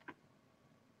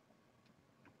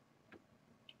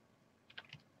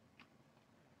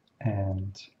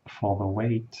 And for the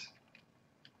weight,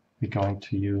 we're going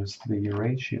to use the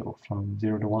ratio from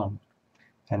 0 to 1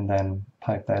 and then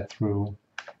pipe that through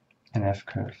an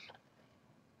F-curve.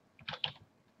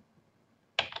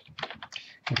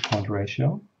 The point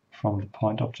ratio from the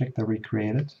point object that we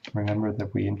created. Remember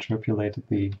that we interpolated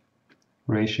the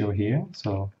ratio here,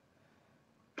 so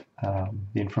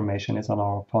the information is on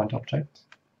our point object.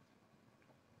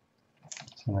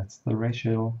 So that's the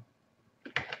ratio.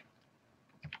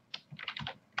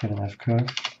 Get an F-curve.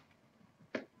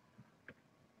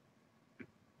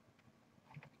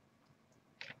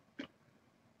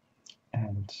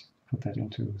 And put that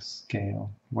into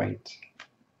scale weight.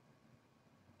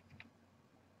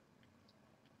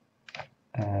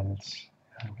 And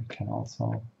we can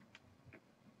also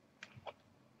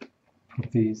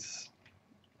put these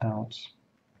out.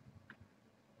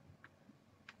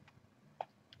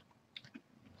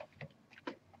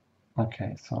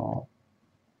 Okay, so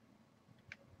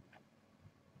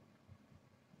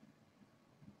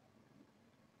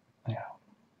yeah,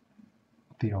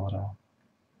 the order.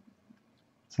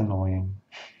 It's annoying.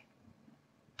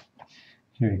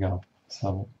 Here we go.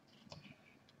 So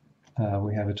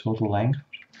we have a total length.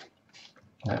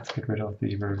 Let's get rid of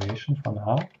the variation for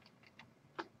now.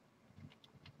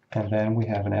 And then we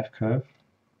have an F-curve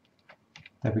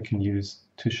that we can use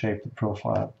to shape the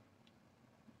profile.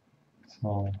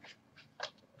 So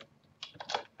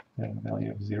a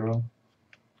value of 0.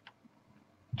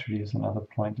 Introduce another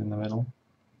point in the middle.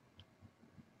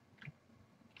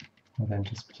 And then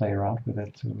just play around with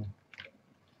it to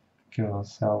give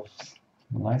ourselves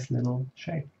a nice little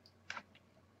shape.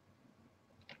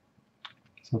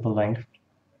 So the length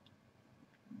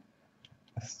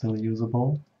is still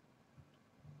usable,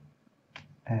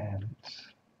 and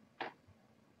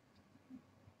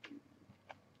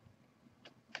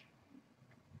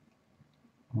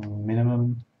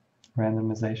minimum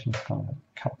randomization is going to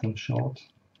cut them short,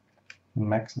 the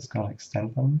max is going to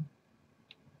extend them.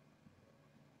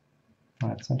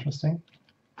 That's interesting.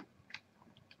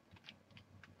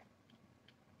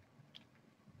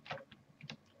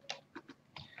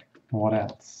 What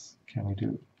else can we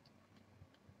do?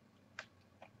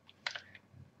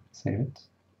 Save it.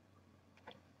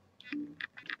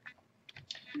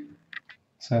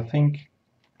 So I think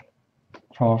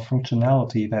for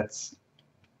functionality, that's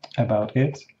about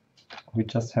it. We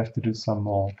just have to do some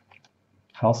more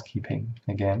housekeeping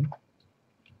again.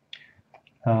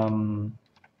 Because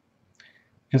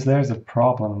there's a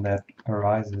problem that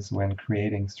arises when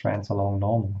creating strands along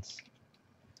normals.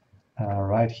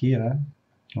 Right here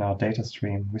in our data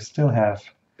stream, we still have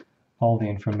all the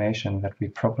information that we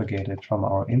propagated from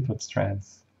our input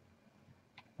strands.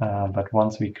 But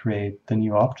once we create the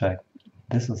new object,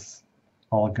 this is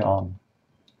all gone,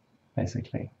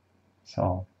 basically.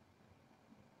 So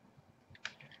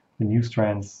the new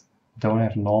strands don't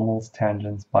have normals,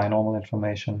 tangents, binormal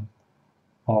information,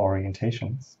 or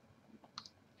orientations.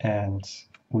 And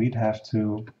we'd have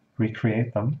to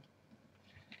recreate them.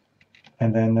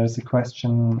 And then there's a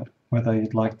question whether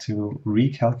you'd like to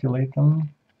recalculate them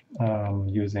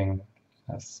using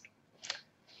this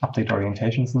update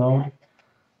orientations node,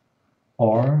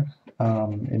 or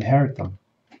inherit them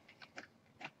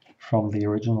from the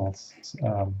originals,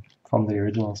 from the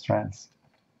original strands.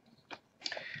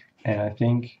 And I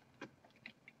think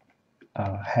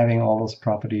having all those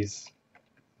properties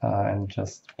and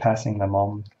just passing them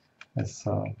on is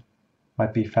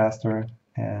might be faster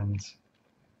and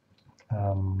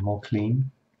more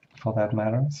clean for that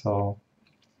matter. So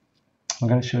I'm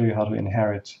going to show you how to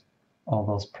inherit all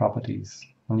those properties.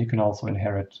 And you can also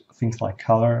inherit things like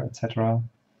color, etc.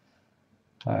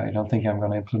 I don't think I'm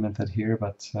going to implement that here,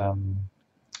 but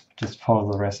just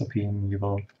follow the recipe and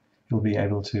you'll be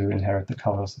able to inherit the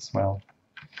colors as well.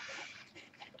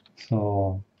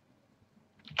 So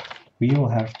we will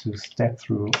have to step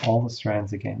through all the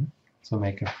strands again. So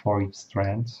make a for each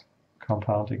strand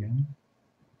compound again.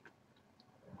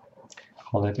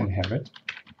 Call it inherit.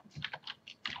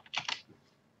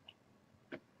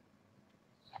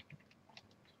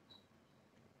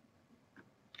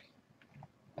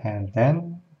 And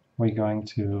then we're going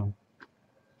to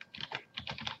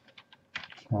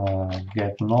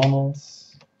get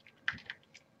normals,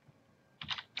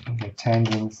 get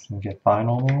tangents, and get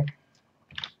binormal.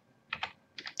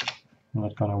 I'm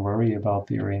not going to worry about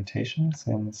the orientation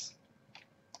since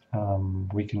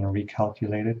we can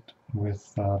recalculate it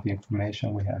with the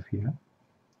information we have here.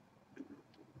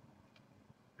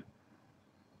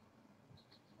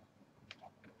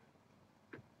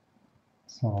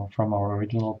 So from our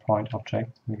original point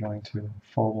object, we're going to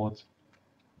forward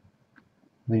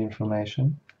the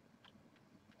information.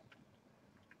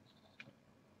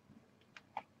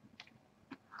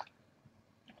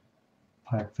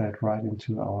 Pipe that right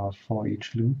into our for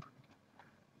each loop.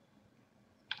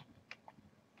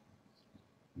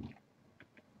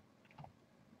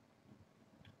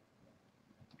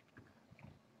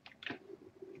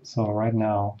 So right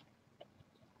now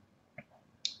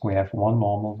we have one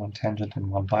normal, one tangent, and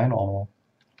one binormal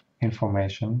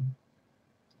information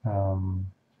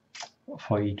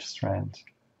for each strand.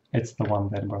 It's the one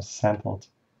that was sampled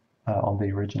on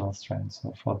the original strand.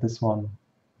 So for this one,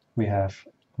 we have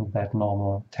that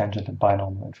normal, tangent, and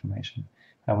binormal information.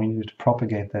 And we need to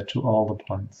propagate that to all the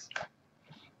points.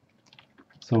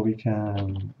 So we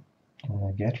can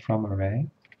get from array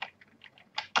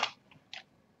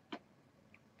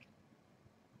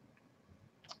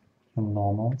the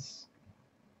normals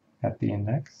at the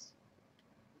index.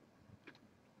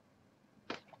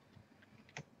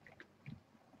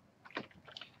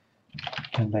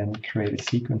 And then create a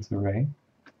sequence array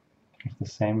of the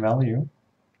same value.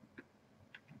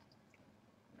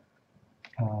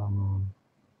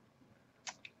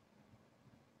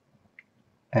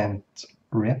 And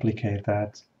replicate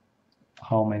that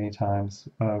how many times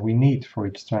we need for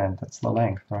each strand. That's the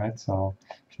length, right? So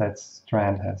if that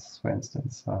strand has, for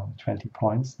instance, 20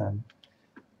 points, then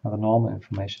the normal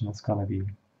information is going to be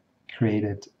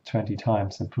created 20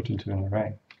 times and put into an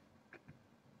array.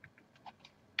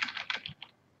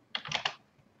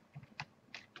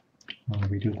 And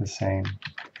we do the same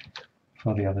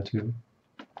for the other two.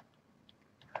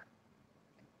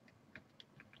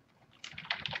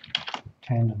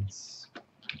 Tangents.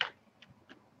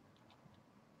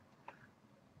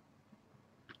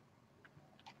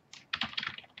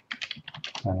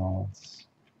 Binormals.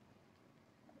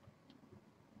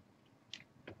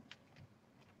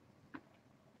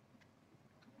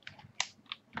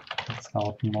 That's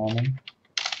out normal.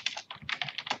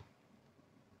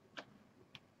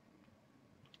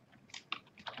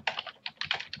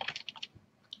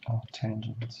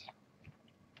 Tangent.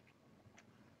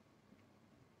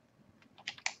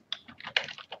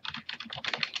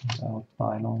 Without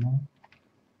binormal.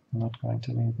 I'm not going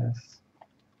to need this.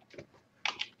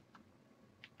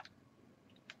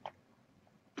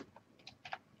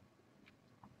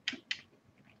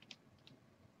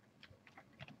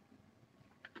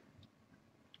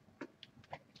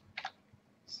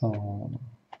 So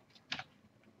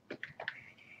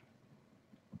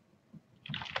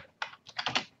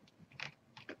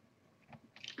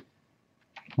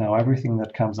now everything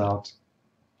that comes out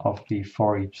of the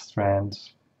for each strand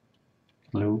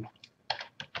loop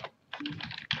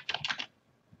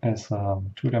is a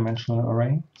two-dimensional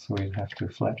array, so we have to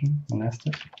flatten the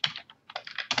nested.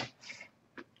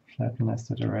 Flatten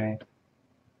nested array,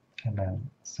 and then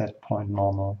set point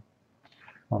normal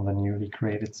on the newly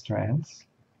created strands.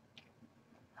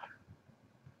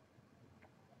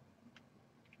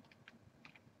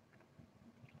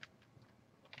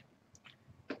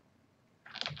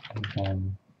 And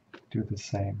then do the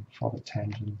same for the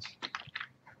tangent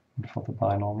and for the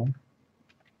binormal.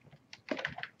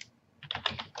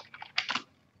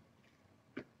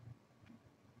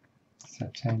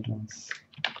 Set tangents,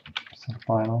 set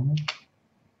binormal.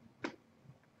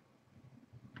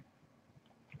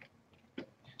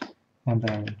 And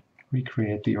then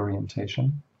recreate the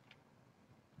orientation.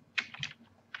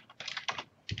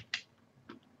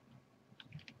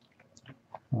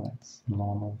 That's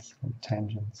normals and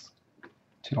tangents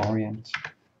to orient.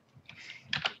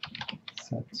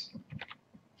 Set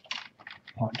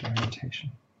point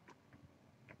orientation.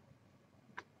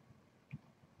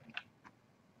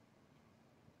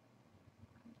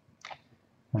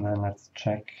 And then let's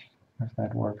check if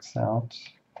that works out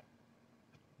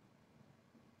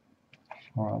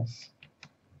for us.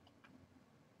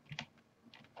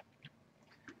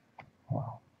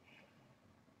 Wow.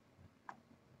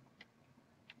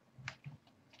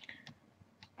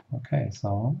 Okay,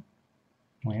 so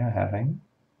we are having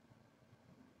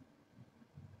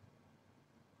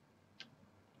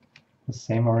the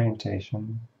same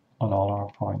orientation on all our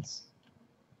points.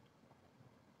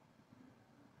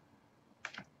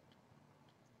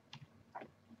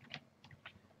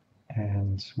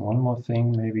 And one more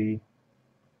thing, maybe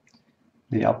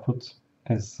the output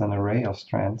is an array of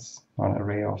strands or an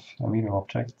array of amino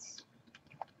objects.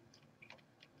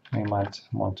 We might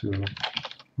want to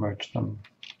merge them.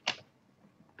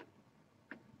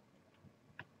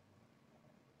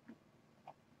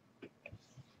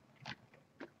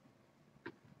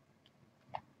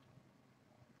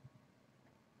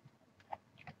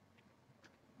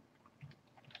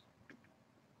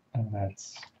 And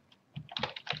that's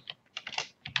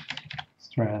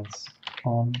strands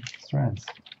on strands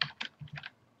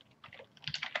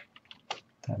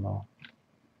demo.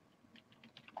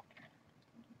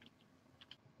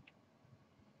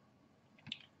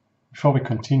 Before we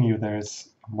continue, there's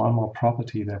one more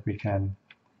property that we can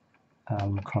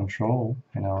control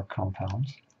in our compound,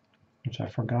 which I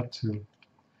forgot to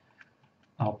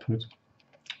output,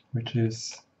 which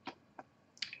is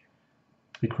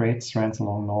the create strands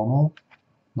along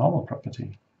normal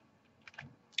property.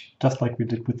 Just like we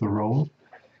did with the roll,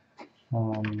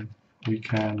 we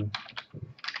can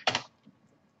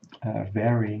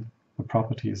vary the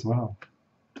property as well.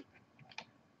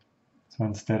 So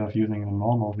instead of using the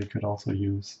normal, we could also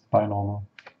use binormal.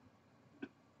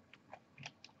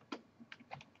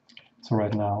 So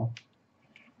right now,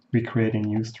 we're creating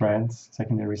new strands,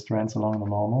 secondary strands along the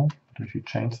normal. But if you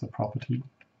change the property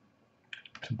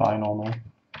to binormal,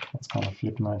 it's going to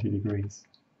flip 90 degrees.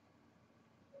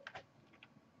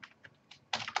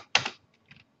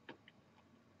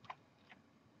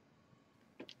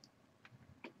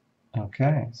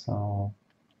 Okay, so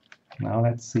now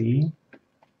let's see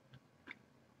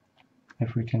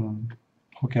if we can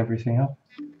hook everything up.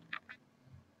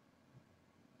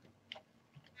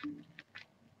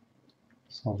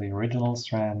 So the original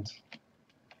strand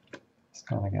is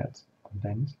going to get a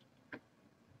bend.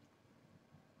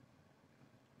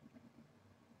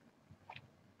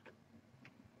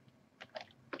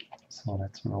 So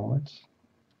let's roll it.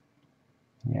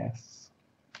 Yes.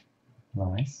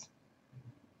 Nice.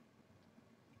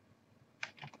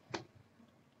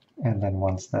 And then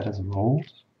once that is rolled,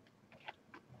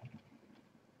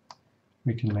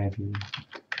 we can maybe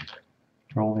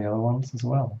roll the other ones as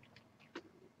well.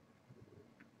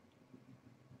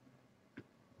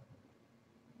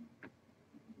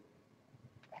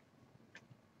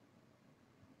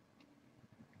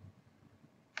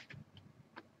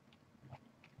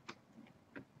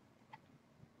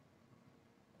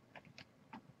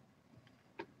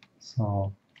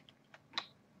 So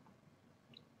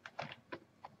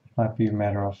might be a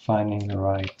matter of finding the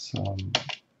right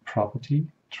property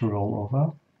to roll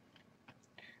over,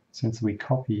 since we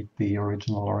copied the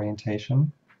original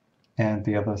orientation and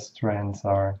the other strands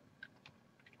are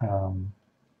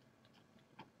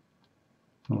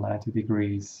 90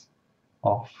 degrees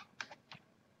off.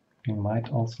 We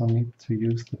might also need to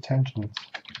use the tangent,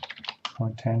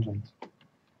 point tangent.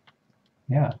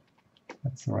 Yeah,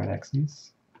 that's the right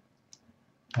axis.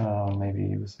 Maybe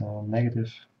use a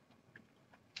negative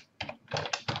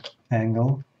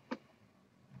angle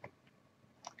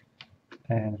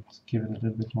and give it a little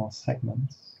bit more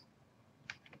segments.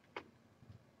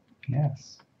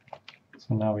 Yes.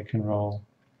 So now we can roll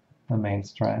the main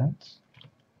strand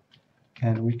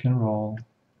and we can roll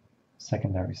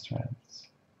secondary strands.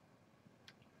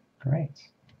 Great.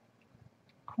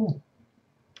 Cool.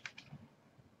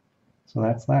 So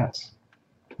that's that.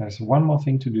 There's one more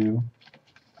thing to do,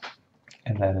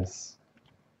 and that is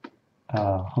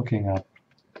hooking up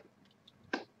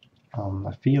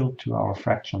a field to our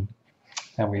fraction.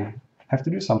 And we have to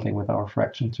do something with our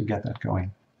fraction to get that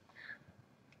going.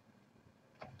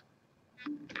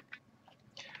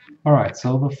 Alright,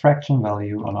 so the fraction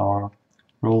value on our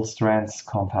roll strands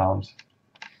compound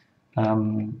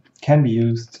can be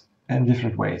used in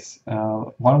different ways.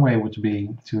 One way would be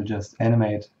to just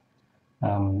animate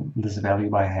this value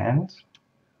by hand.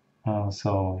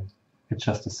 So it's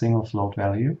just a single float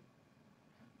value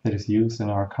that is used in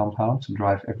our compound to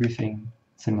drive everything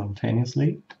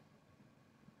simultaneously.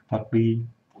 But we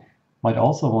might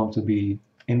also want to be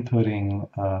inputting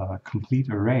a complete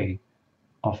array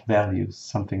of values,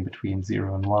 something between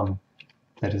 0 and 1,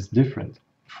 that is different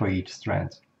for each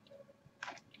strand.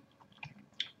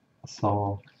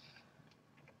 So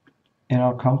in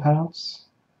our compounds,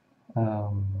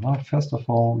 first of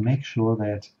all, make sure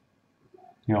that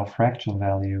your fraction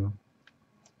value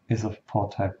is of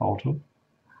port type auto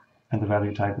and the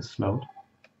value type is float.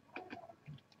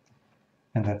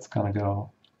 And that's going to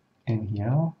go in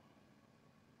here.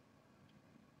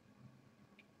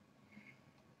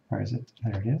 Where is it?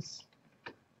 There it is.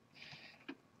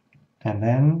 And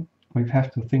then we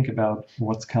have to think about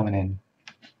what's coming in.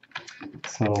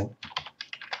 So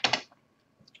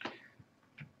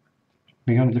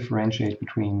we're going to differentiate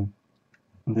between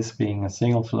this being a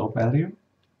single float value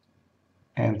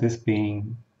and this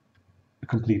being a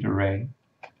complete array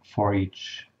for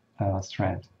each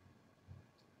strand.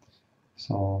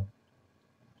 So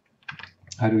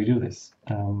how do we do this?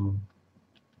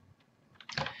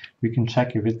 We can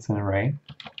check if it's an array.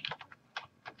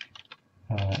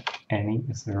 Any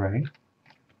is the array.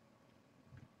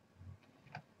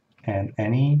 And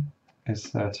any is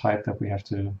the type that we have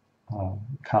to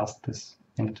cast this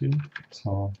into.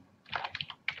 So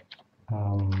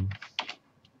to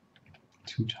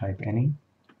type any.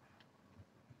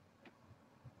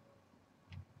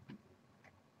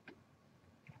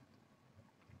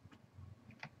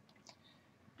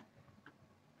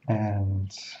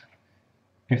 And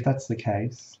if that's the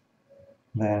case,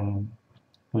 then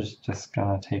we're just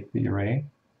gonna take the array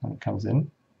when it comes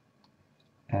in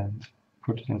and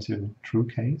put it into true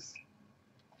case.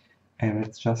 And if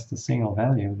it's just a single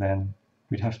value, then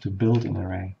we'd have to build an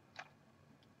array.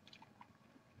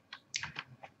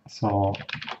 So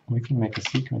we can make a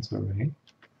sequence array.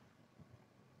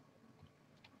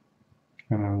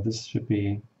 Remember, this should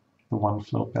be the one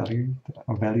float value,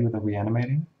 a value that we're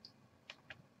animating.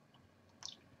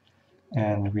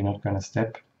 And we're not going to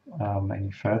step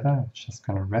any further. It's just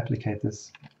going to replicate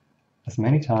this as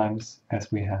many times as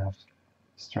we have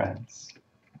strands.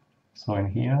 So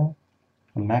in here,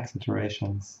 the max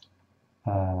iterations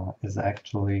is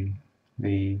actually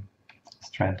the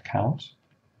strand count.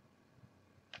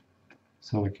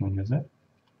 So we can use it.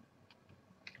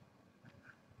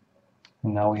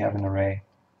 And now we have an array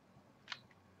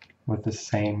with the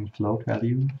same float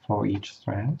value for each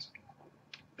strand.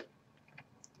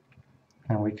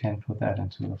 And we can put that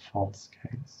into a false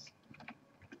case.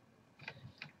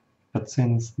 But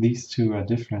since these two are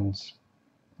different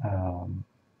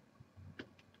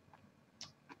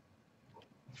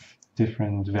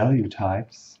different value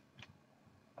types,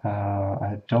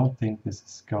 I don't think this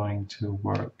is going to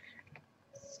work.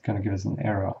 It's going to give us an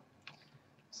error.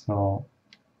 So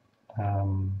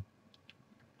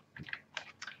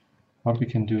what we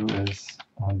can do is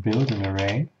build an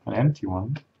array, an empty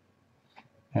one,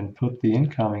 and put the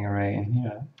incoming array in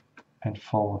here and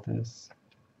forward this.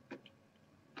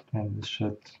 And this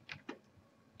should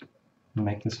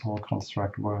make this whole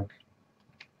construct work.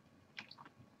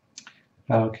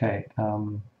 But okay,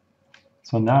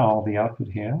 so now the output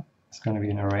here is going to be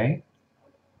an array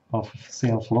of a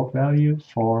single float value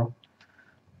for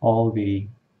all the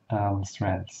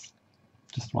strands,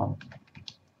 just one.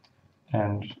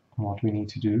 And what we need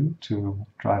to do to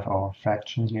drive our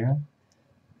fraction here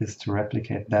is to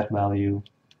replicate that value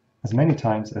as many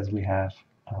times as we have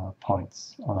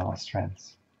points on our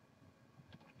strands.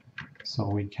 So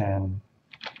we can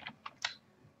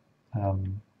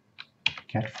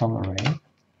get from array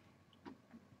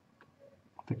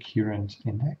the current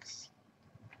index.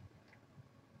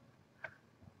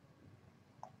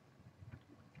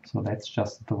 So that's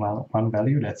just the one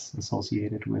value that's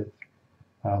associated with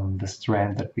the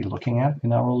strand that we're looking at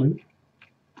in our loop.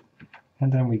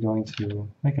 And then we're going to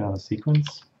make another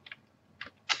sequence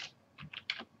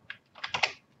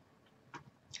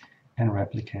and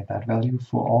replicate that value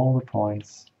for all the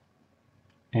points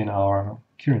in our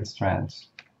current strand.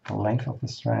 The length of the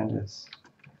strand is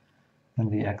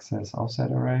in the access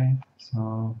offset array.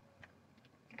 So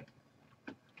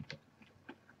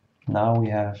now we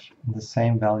have the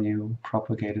same value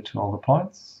propagated to all the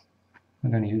points.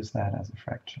 We're going to use that as a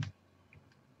fraction.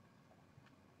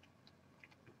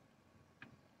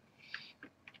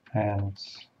 And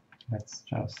let's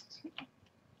just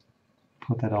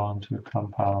put that all into a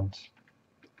compound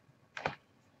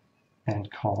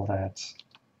and call that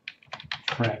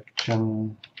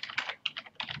fraction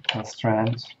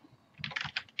strand.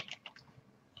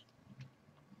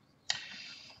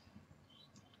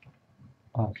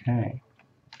 Okay,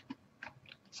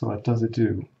 so what does it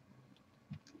do?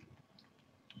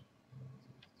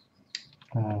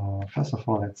 First of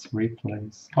all, let's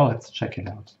replace. Oh, let's check it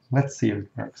out. Let's see if it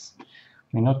works.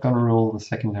 We're not going to roll the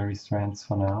secondary strands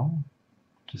for now.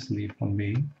 Just leave them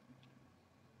be.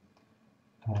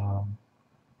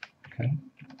 Okay.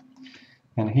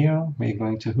 And here we're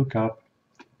going to hook up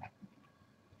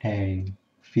a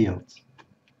field.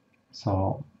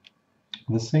 So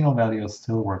the single value is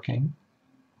still working.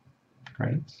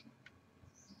 Great.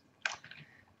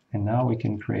 And now we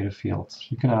can create a field.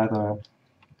 You can either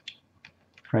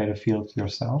create a field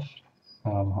yourself,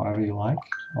 however you like,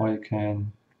 or you can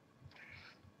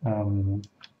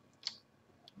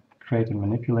create a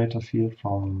manipulator field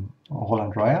from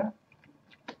Roland Dreyer.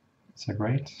 So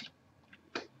great.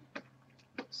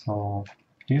 So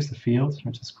here's the field,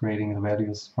 which is creating the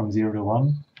values from 0 to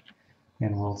 1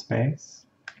 in world space.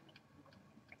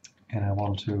 And I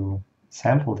want to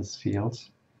sample this field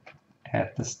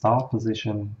at the start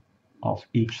position of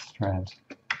each strand.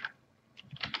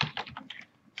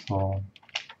 So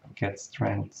get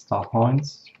strand start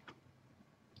points,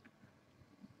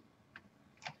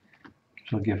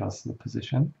 which will give us the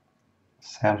position.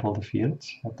 Sample the field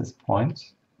at this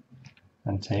point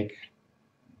and take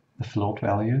the float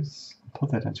values,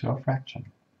 put that into a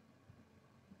fraction.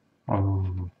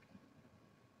 Oh.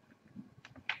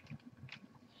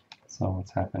 So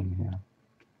what's happening here?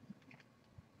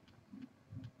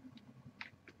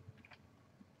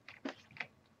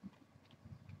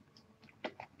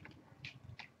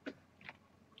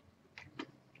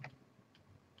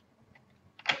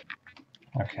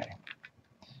 Okay,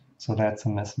 so that's a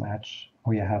mismatch.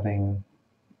 We are having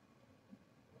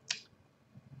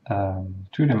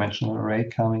two-dimensional array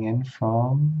coming in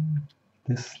from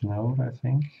this node, I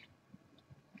think.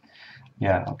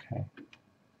 Yeah, okay.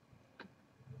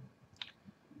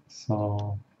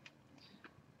 So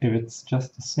if it's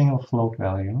just a single float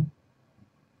value,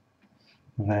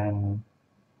 then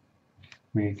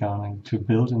we're going to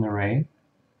build an array,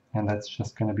 and that's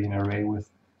just going to be an array with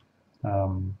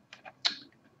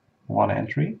one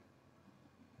entry.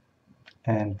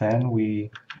 And then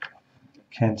we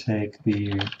can take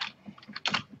the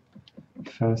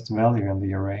first value in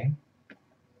the array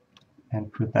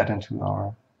and put that into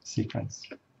our sequence.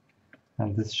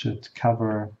 And this should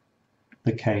cover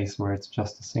the case where it's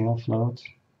just a single float,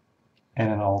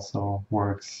 and it also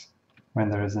works when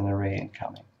there is an array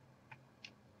incoming.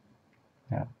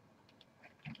 Yeah.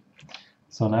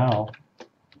 So now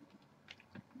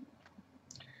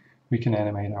we can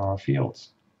animate our fields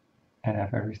and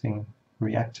have everything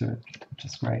react to it, which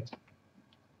is great.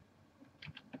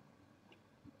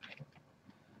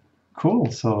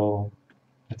 Cool, so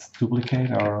let's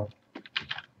duplicate our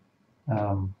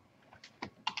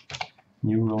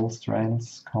new roll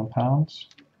strands compound,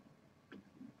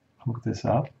 hook this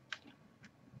up,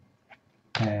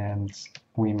 and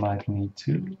we might need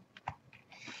to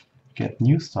get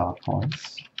new start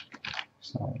points.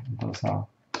 So those are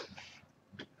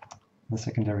the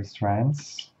secondary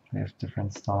strands. They have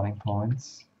different starting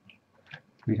points.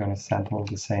 We're going to sample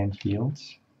the same field,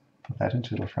 put that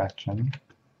into the fraction,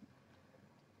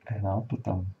 and output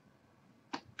them.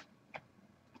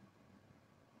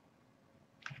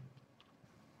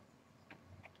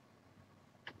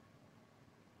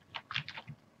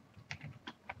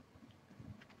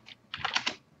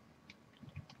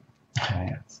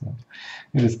 Yeah, so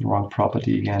it is the wrong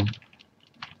property again.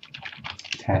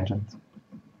 Tangent.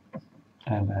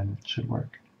 And then it should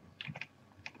work.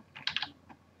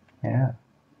 Yeah.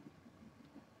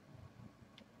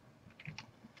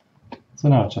 So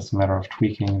now it's just a matter of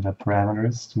tweaking the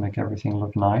parameters to make everything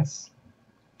look nice.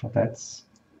 But that's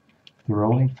the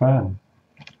rolling fern.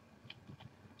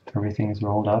 Everything is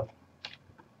rolled up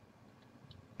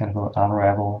and it will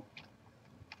unravel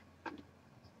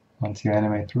once you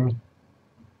animate through.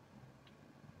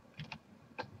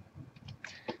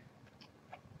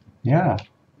 Yeah,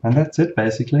 and that's it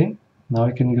basically. Now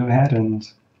you can go ahead and,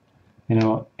 you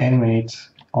know, animate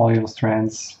all your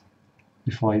strands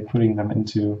before you're putting them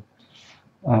into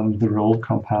the roll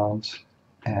compound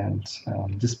and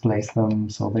displace them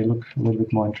so they look a little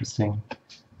bit more interesting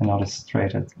and not as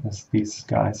straight as these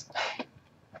guys.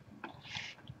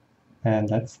 And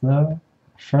that's the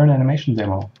fern animation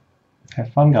demo.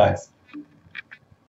 Have fun, guys.